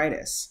rheumatoid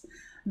arthritis.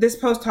 This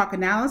post-hoc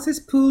analysis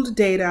pooled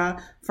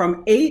data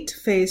from 8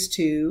 phase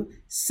 2,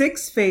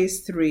 6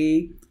 phase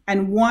 3,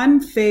 and 1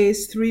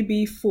 phase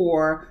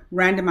 3b4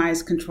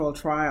 randomized controlled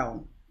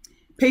trial.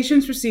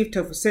 Patients received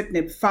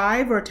tofacitinib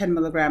 5 or 10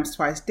 milligrams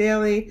twice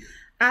daily,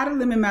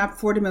 adalimumab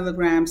 40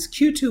 milligrams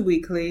Q2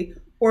 weekly,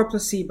 or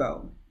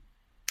placebo.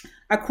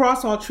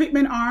 Across all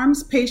treatment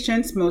arms,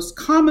 patients most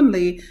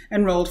commonly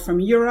enrolled from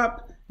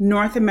Europe,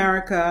 North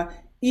America,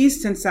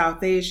 East and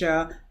South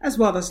Asia, as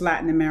well as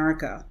Latin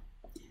America.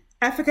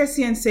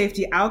 Efficacy and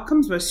safety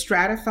outcomes were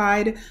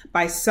stratified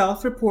by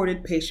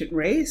self-reported patient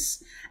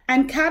race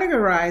and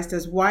categorized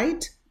as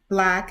white,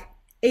 Black,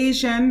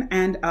 Asian,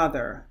 and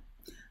other.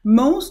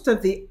 Most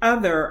of the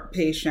other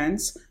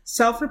patients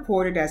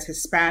self-reported as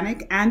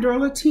Hispanic and/or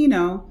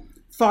Latino,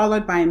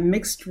 followed by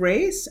mixed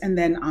race and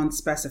then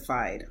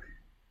unspecified.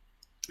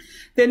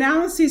 The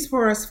analyses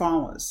were as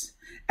follows.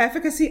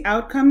 Efficacy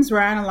outcomes were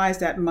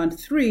analyzed at month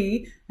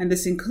 3, and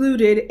this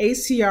included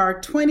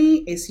ACR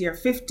 20, ACR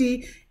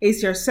 50,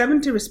 ACR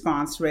 70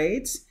 response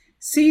rates,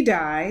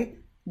 CDAI,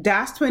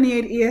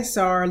 DAS28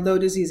 ESR, low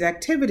disease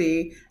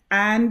activity,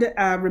 and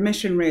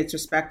remission rates,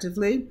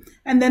 respectively,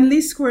 and then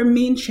least square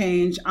mean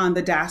change on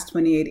the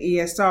DAS28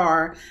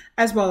 ESR,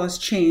 as well as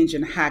change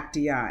in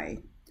HAQ-DI.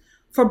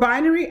 For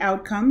binary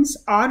outcomes,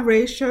 odd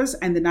ratios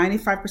and the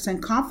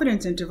 95%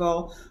 confidence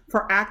interval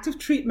for active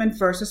treatment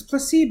versus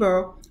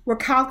placebo were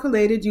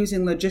calculated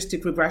using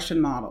logistic regression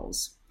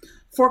models.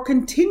 For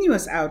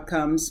continuous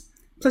outcomes,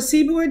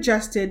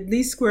 placebo-adjusted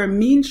least square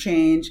mean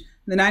change,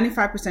 the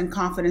 95%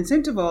 confidence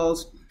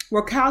intervals,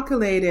 were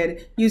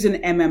calculated using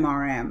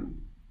MMRM.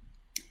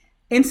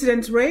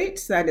 Incidence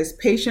rates, that is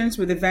patients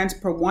with events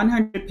per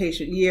 100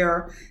 patient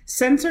year,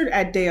 censored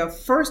at day of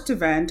first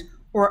event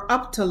or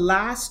up to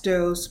last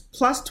dose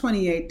plus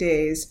 28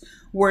 days,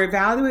 were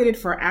evaluated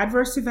for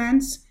adverse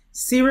events,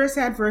 serious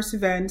adverse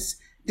events,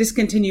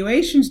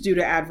 discontinuations due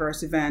to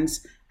adverse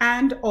events,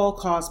 and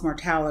all-cause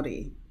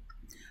mortality.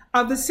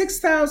 Of the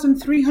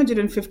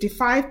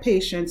 6,355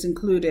 patients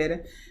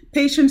included,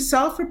 patient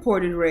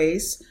self-reported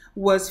race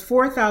was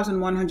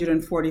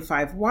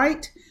 4,145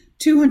 white,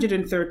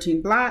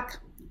 213 Black,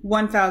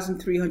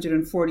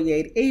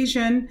 1,348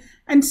 Asian,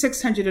 and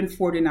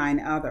 649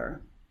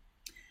 other.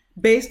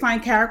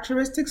 Baseline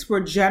characteristics were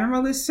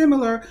generally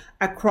similar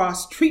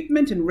across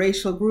treatment and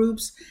racial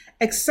groups,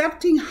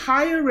 excepting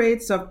higher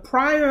rates of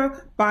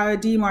prior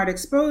bio-DMARD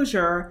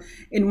exposure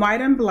in white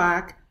and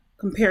Black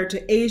compared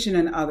to Asian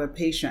and other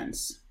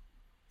patients.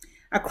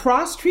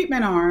 Across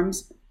treatment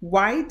arms,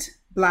 white,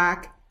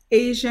 Black,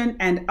 Asian,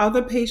 and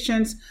other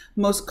patients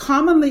most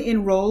commonly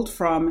enrolled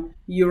from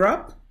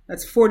Europe,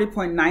 that's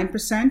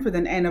 40.9% with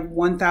an N of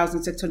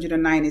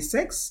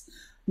 1,696,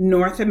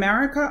 North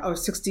America, or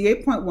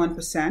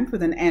 68.1%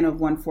 with an N of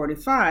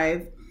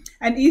 145,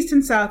 and East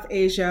and South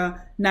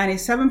Asia,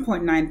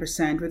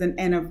 97.9% with an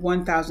N of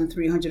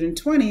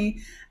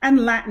 1,320,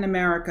 and Latin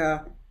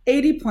America,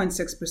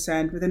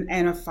 80.6% with an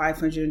N of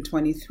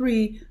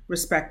 523,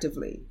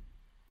 respectively.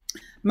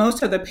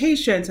 Most of the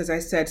patients, as I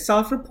said,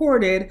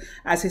 self-reported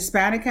as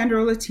Hispanic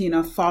and/or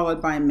Latino,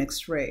 followed by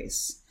mixed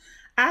race.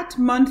 At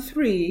month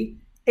 3,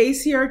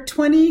 ACR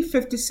 20,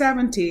 50,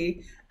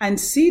 70, and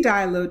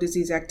CDAI low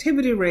disease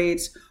activity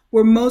rates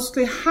were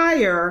mostly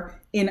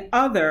higher in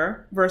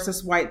other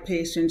versus white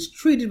patients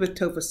treated with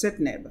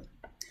tofacitinib.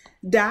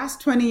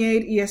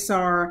 DAS28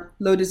 ESR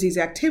low disease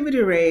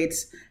activity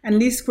rates and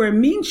least square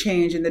mean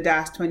change in the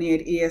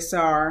DAS28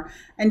 ESR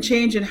and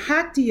change in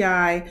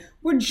HAQ-DI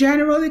were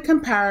generally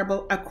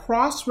comparable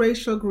across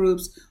racial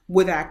groups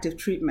with active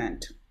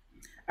treatment.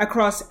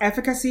 Across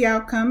efficacy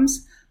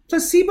outcomes,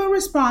 placebo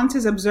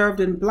responses observed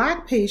in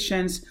Black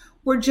patients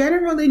were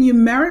generally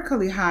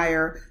numerically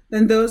higher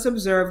than those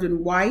observed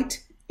in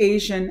white,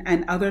 Asian,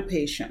 and other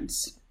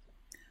patients.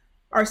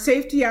 Our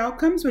safety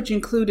outcomes, which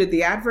included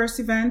the adverse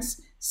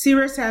events,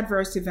 serious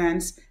adverse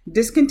events,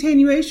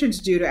 discontinuations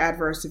due to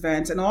adverse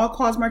events, and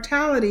all-cause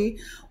mortality,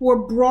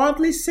 were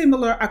broadly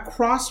similar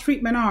across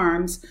treatment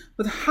arms,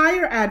 with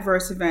higher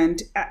adverse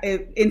event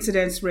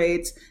incidence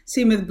rates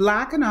seen with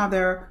Black and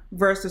other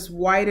versus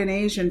white and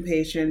Asian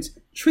patients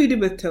treated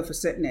with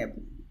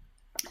tofacitinib.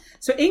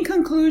 So in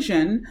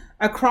conclusion,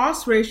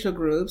 across racial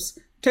groups,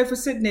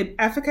 tofacitinib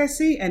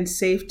efficacy and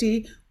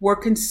safety were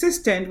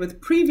consistent with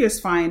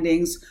previous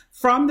findings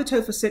from the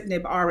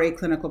tofacitinib RA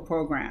clinical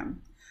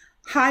program.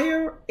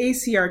 Higher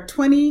ACR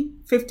 20,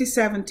 50,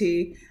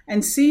 70,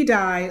 and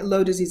CDAI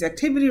low disease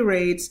activity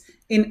rates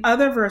in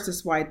other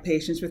versus white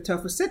patients with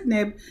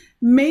tofacitinib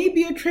may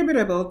be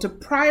attributable to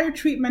prior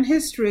treatment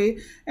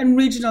history and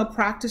regional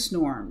practice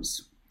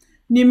norms.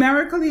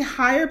 Numerically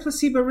higher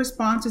placebo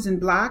responses in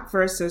Black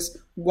versus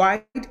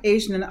white,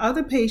 Asian, and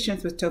other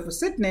patients with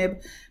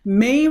tofacitinib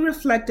may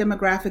reflect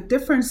demographic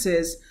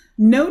differences,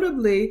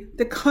 notably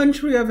the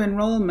country of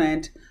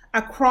enrollment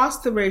across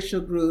the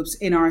racial groups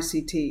in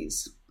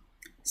RCTs.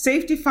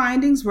 Safety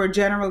findings were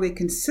generally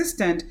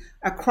consistent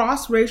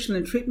across racial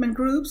and treatment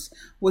groups,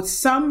 with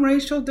some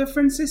racial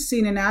differences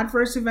seen in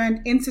adverse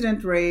event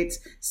incident rates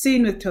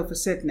seen with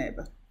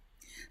tofacitinib.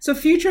 So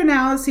future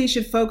analyses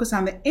should focus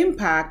on the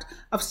impact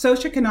of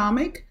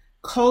socioeconomic,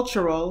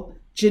 cultural,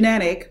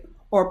 genetic,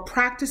 or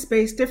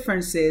practice-based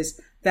differences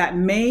that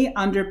may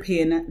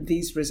underpin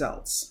these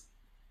results.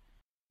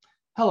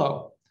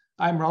 Hello,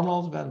 I'm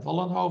Ronald van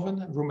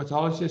Vollenhoven,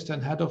 rheumatologist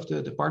and head of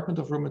the Department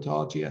of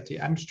Rheumatology at the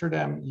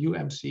Amsterdam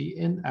UMC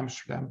in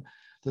Amsterdam,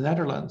 the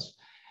Netherlands.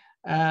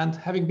 And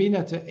having been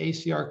at the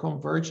ACR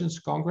Convergence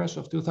Congress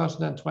of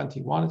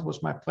 2021, it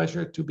was my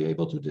pleasure to be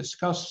able to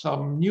discuss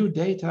some new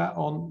data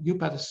on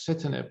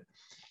upadacitinib.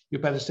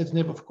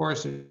 Upadacitinib, of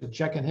course, is a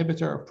JAK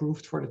inhibitor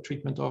approved for the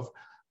treatment of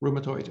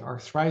rheumatoid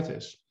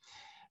arthritis.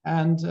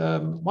 And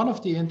one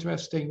of the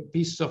interesting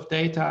pieces of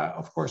data,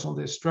 of course, on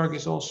this drug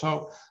is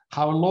also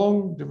how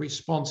long the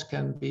response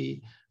can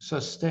be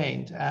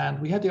sustained.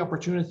 And we had the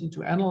opportunity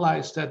to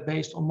analyze that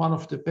based on one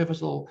of the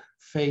pivotal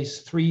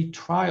phase 3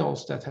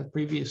 trials that had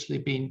previously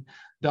been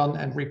done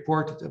and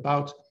reported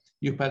about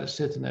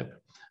upadacitinib.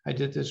 I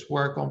did this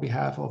work on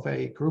behalf of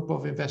a group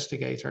of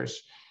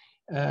investigators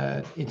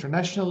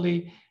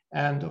internationally,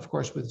 and of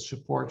course with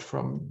support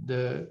from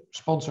the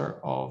sponsor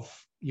of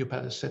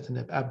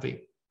upadacitinib,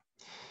 AbbVie.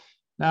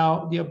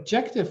 Now, the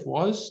objective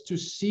was to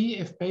see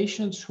if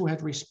patients who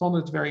had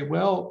responded very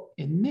well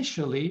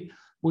initially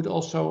would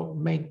also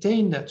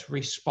maintain that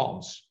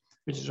response,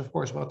 which is of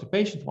course what the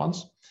patient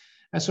wants.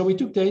 And so we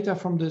took data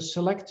from the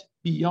Select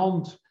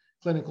Beyond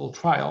clinical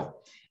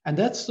trial. And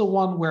that's the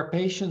one where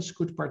patients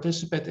could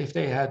participate if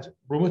they had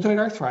rheumatoid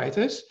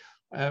arthritis,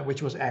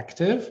 which was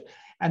active,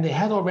 and they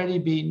had already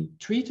been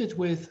treated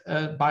with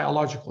a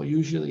biological,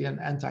 usually an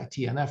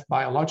anti-TNF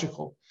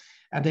biological,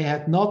 and they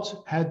had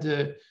not had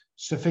the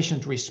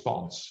sufficient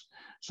response.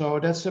 So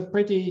that's a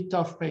pretty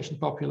tough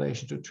patient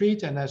population to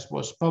treat. And as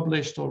was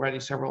published already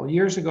several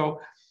years ago,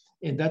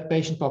 in that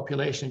patient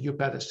population,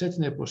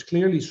 upadacitinib was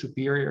clearly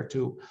superior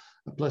to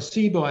a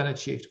placebo and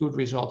achieved good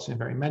results in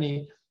very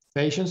many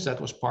patients. That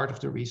was part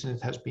of the reason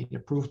it has been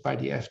approved by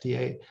the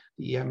FDA,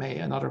 the EMA,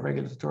 and other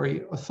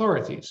regulatory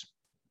authorities.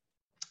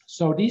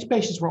 So these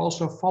patients were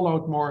also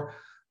followed more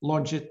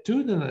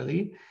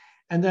longitudinally.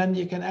 And then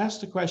you can ask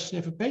the question,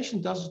 if a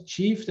patient does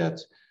achieve that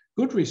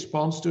good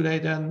response, do they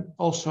then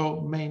also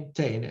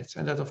maintain it?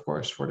 And that, of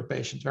course, for the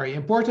patient, very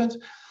important.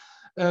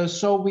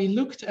 So we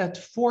looked at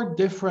 4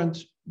 different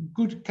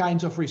good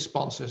kinds of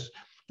responses.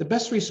 The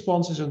best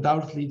response is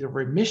undoubtedly the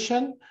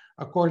remission,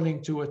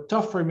 according to a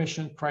tough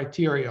remission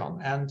criterion.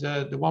 And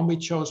the one we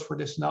chose for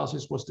this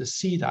analysis was the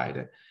CDAI,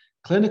 the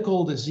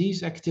Clinical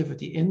Disease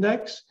Activity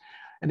Index.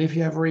 And if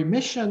you have a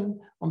remission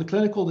on the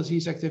Clinical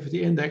Disease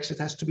Activity Index, it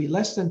has to be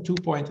less than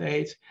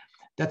 2.8.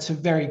 That's a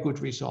very good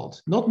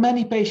result. Not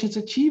many patients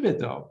achieve it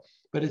though,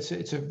 but it's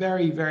a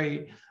very,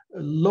 very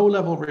low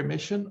level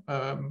remission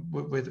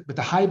with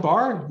a high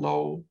bar,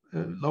 low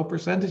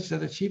percentage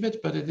that achieve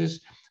it, but it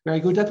is very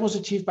good. That was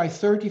achieved by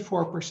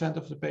 34%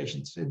 of the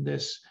patients in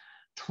this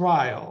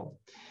trial.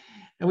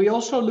 And we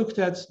also looked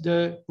at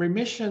the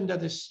remission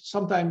that is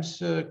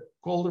sometimes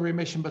called a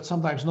remission, but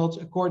sometimes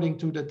not, according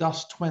to the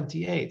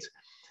DAS28.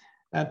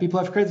 And people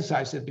have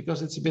criticized it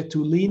because it's a bit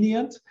too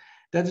lenient.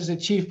 That is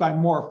achieved by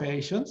more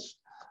patients.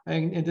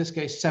 And in this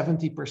case,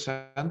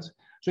 70%.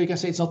 So you can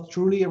say it's not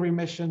truly a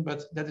remission,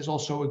 but that is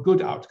also a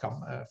good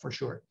outcome for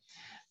sure.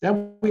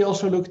 Then we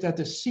also looked at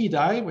the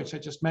CDAI, which I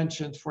just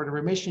mentioned for the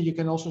remission. You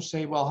can also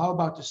say, well, how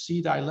about the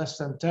CDAI less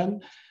than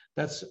 10?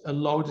 That's a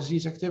low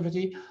disease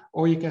activity.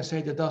 Or you can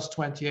say the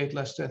DAS28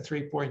 less than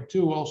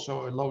 3.2,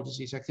 also a low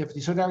disease activity.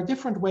 So there are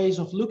different ways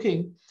of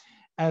looking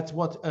at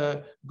what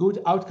a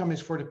good outcome is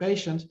for the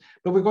patient,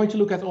 but we're going to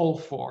look at all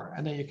 4,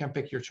 and then you can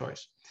pick your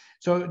choice.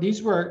 So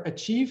these were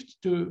achieved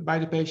by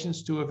the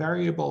patients to a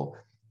variable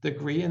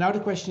degree. And now the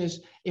question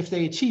is, if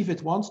they achieve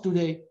it once, do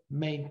they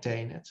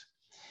maintain it?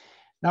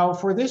 Now,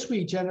 for this,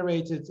 we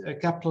generated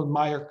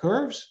Kaplan-Meier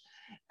curves.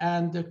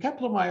 And the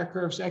Kaplan-Meier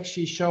curves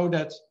actually show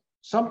that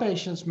some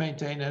patients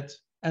maintain it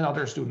and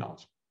others do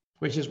not,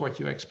 which is what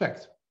you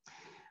expect.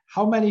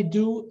 How many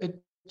do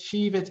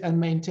achieve it and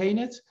maintain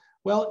it?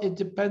 Well, it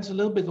depends a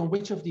little bit on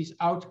which of these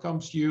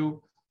outcomes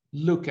you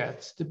look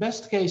at. The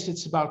best case,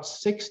 it's about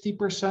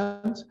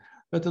 60%,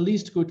 but the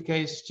least good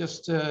case,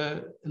 just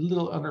a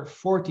little under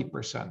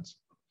 40%.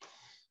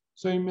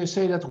 So you may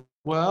say that,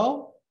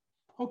 well,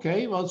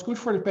 okay, well, it's good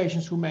for the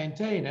patients who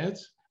maintain it,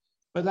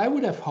 but I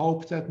would have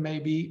hoped that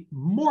maybe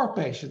more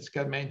patients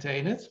can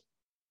maintain it.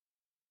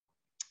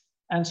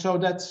 And so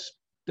that's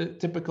the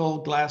typical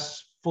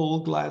glass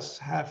full, glass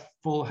half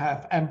full,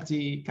 half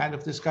empty kind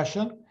of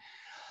discussion.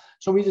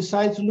 So we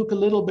decided to look a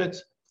little bit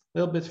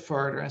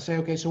further and say,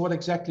 okay, so what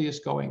exactly is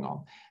going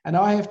on? And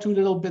now I have 2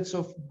 little bits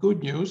of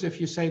good news. If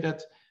you say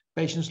that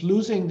patients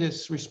losing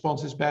this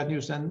response is bad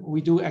news, then we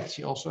do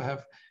actually also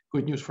have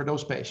good news for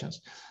those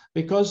patients.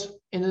 Because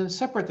in a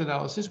separate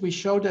analysis, we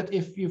showed that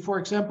if you, for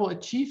example,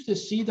 achieve the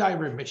CDAI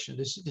remission,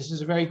 this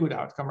is a very good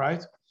outcome,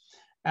 right?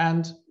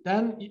 And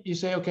then you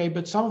say, okay,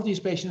 but some of these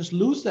patients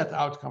lose that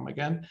outcome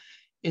again.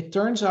 It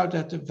turns out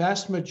that the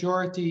vast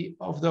majority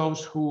of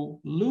those who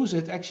lose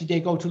it, actually,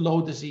 they go to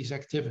low disease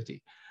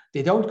activity.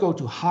 They don't go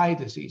to high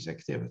disease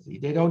activity.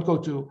 They don't go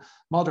to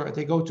moderate,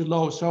 they go to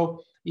low.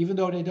 So even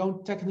though they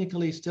don't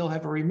technically still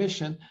have a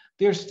remission,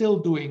 they're still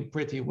doing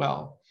pretty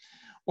well.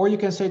 Or you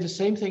can say the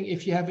same thing,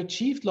 if you have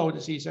achieved low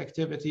disease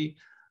activity,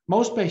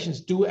 most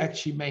patients do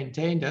actually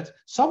maintain that.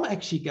 Some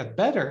actually get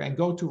better and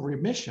go to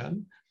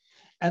remission.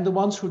 And the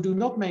ones who do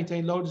not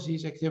maintain low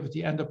disease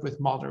activity end up with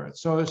moderate.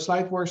 So a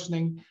slight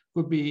worsening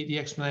could be the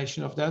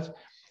explanation of that.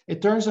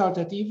 it turns out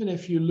that even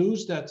if you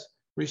lose that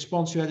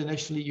response you had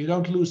initially, you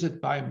don't lose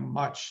it by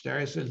much. There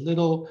is a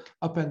little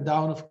up and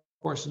down, of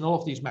course, in all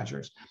of these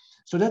measures.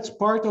 So that's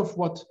part of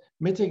what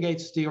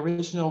mitigates the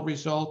original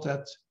result,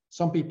 that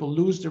some people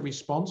lose the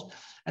response.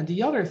 And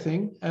the other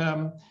thing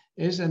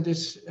is, and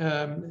this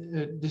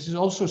is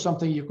also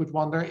something you could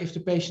wonder, if the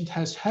patient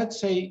has had,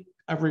 say,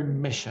 a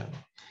remission,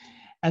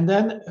 and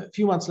then a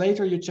few months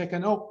later you check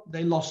and, oh,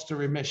 they lost the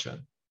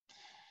remission.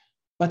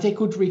 But they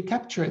could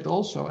recapture it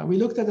also. And we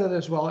looked at that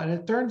as well. And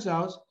it turns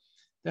out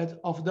that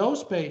of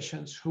those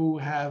patients who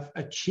have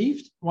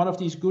achieved one of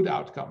these good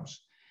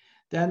outcomes,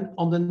 then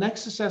on the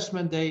next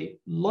assessment, they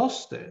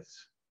lost it.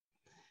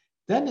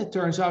 Then it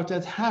turns out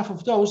that half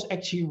of those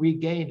actually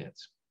regain it.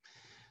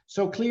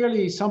 So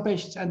clearly, some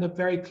patients end up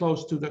very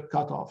close to the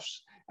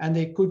cutoffs, and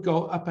they could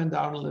go up and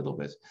down a little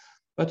bit.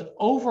 But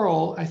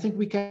overall, I think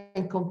we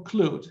can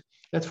conclude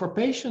that for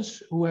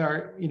patients who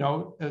are,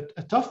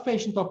 a tough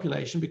patient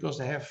population because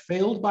they have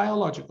failed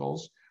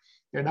biologicals,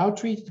 they're now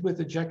treated with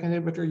the JAK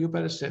inhibitor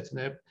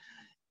upadacitinib.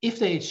 If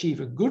they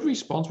achieve a good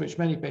response, which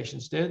many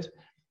patients did,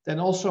 then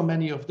also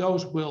many of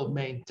those will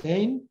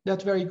maintain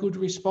that very good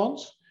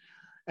response.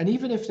 And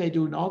even if they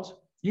do not,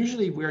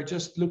 usually we're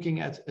just looking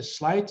at a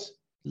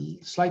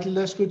slightly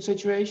less good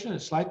situation, a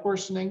slight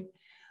worsening,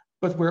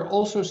 but we're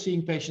also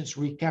seeing patients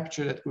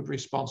recapture that good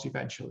response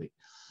eventually.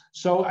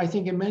 So I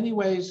think in many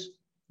ways,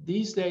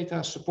 these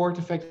data support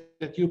the fact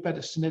that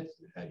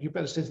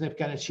upadacitinib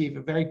can achieve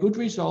a very good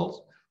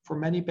result for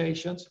many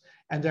patients,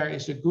 and there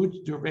is a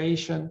good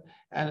duration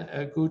and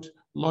a good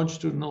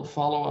longitudinal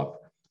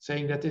follow-up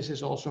saying that this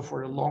is also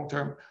for the long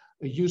term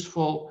a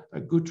useful,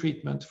 a good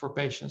treatment for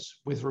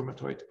patients with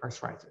rheumatoid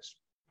arthritis.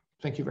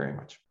 Thank you very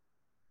much.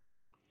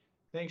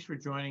 Thanks for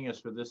joining us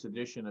for this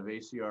edition of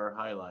ACR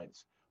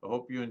Highlights. I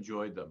hope you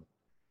enjoyed them.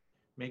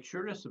 Make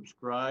sure to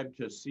subscribe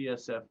to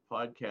CSF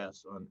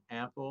podcasts on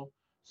Apple,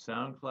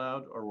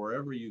 SoundCloud, or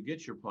wherever you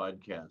get your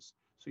podcasts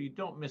so you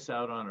don't miss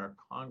out on our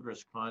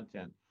Congress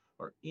content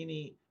or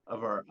any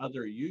of our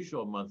other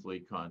usual monthly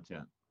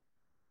content.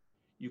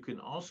 You can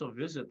also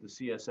visit the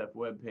CSF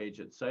webpage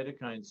at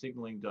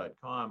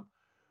cytokinesignaling.com,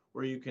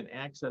 where you can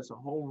access a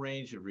whole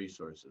range of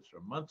resources,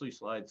 from monthly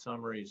slide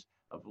summaries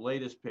of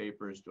latest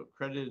papers to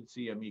accredited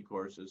CME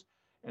courses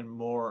and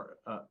more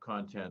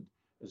content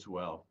as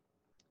well.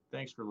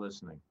 Thanks for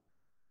listening.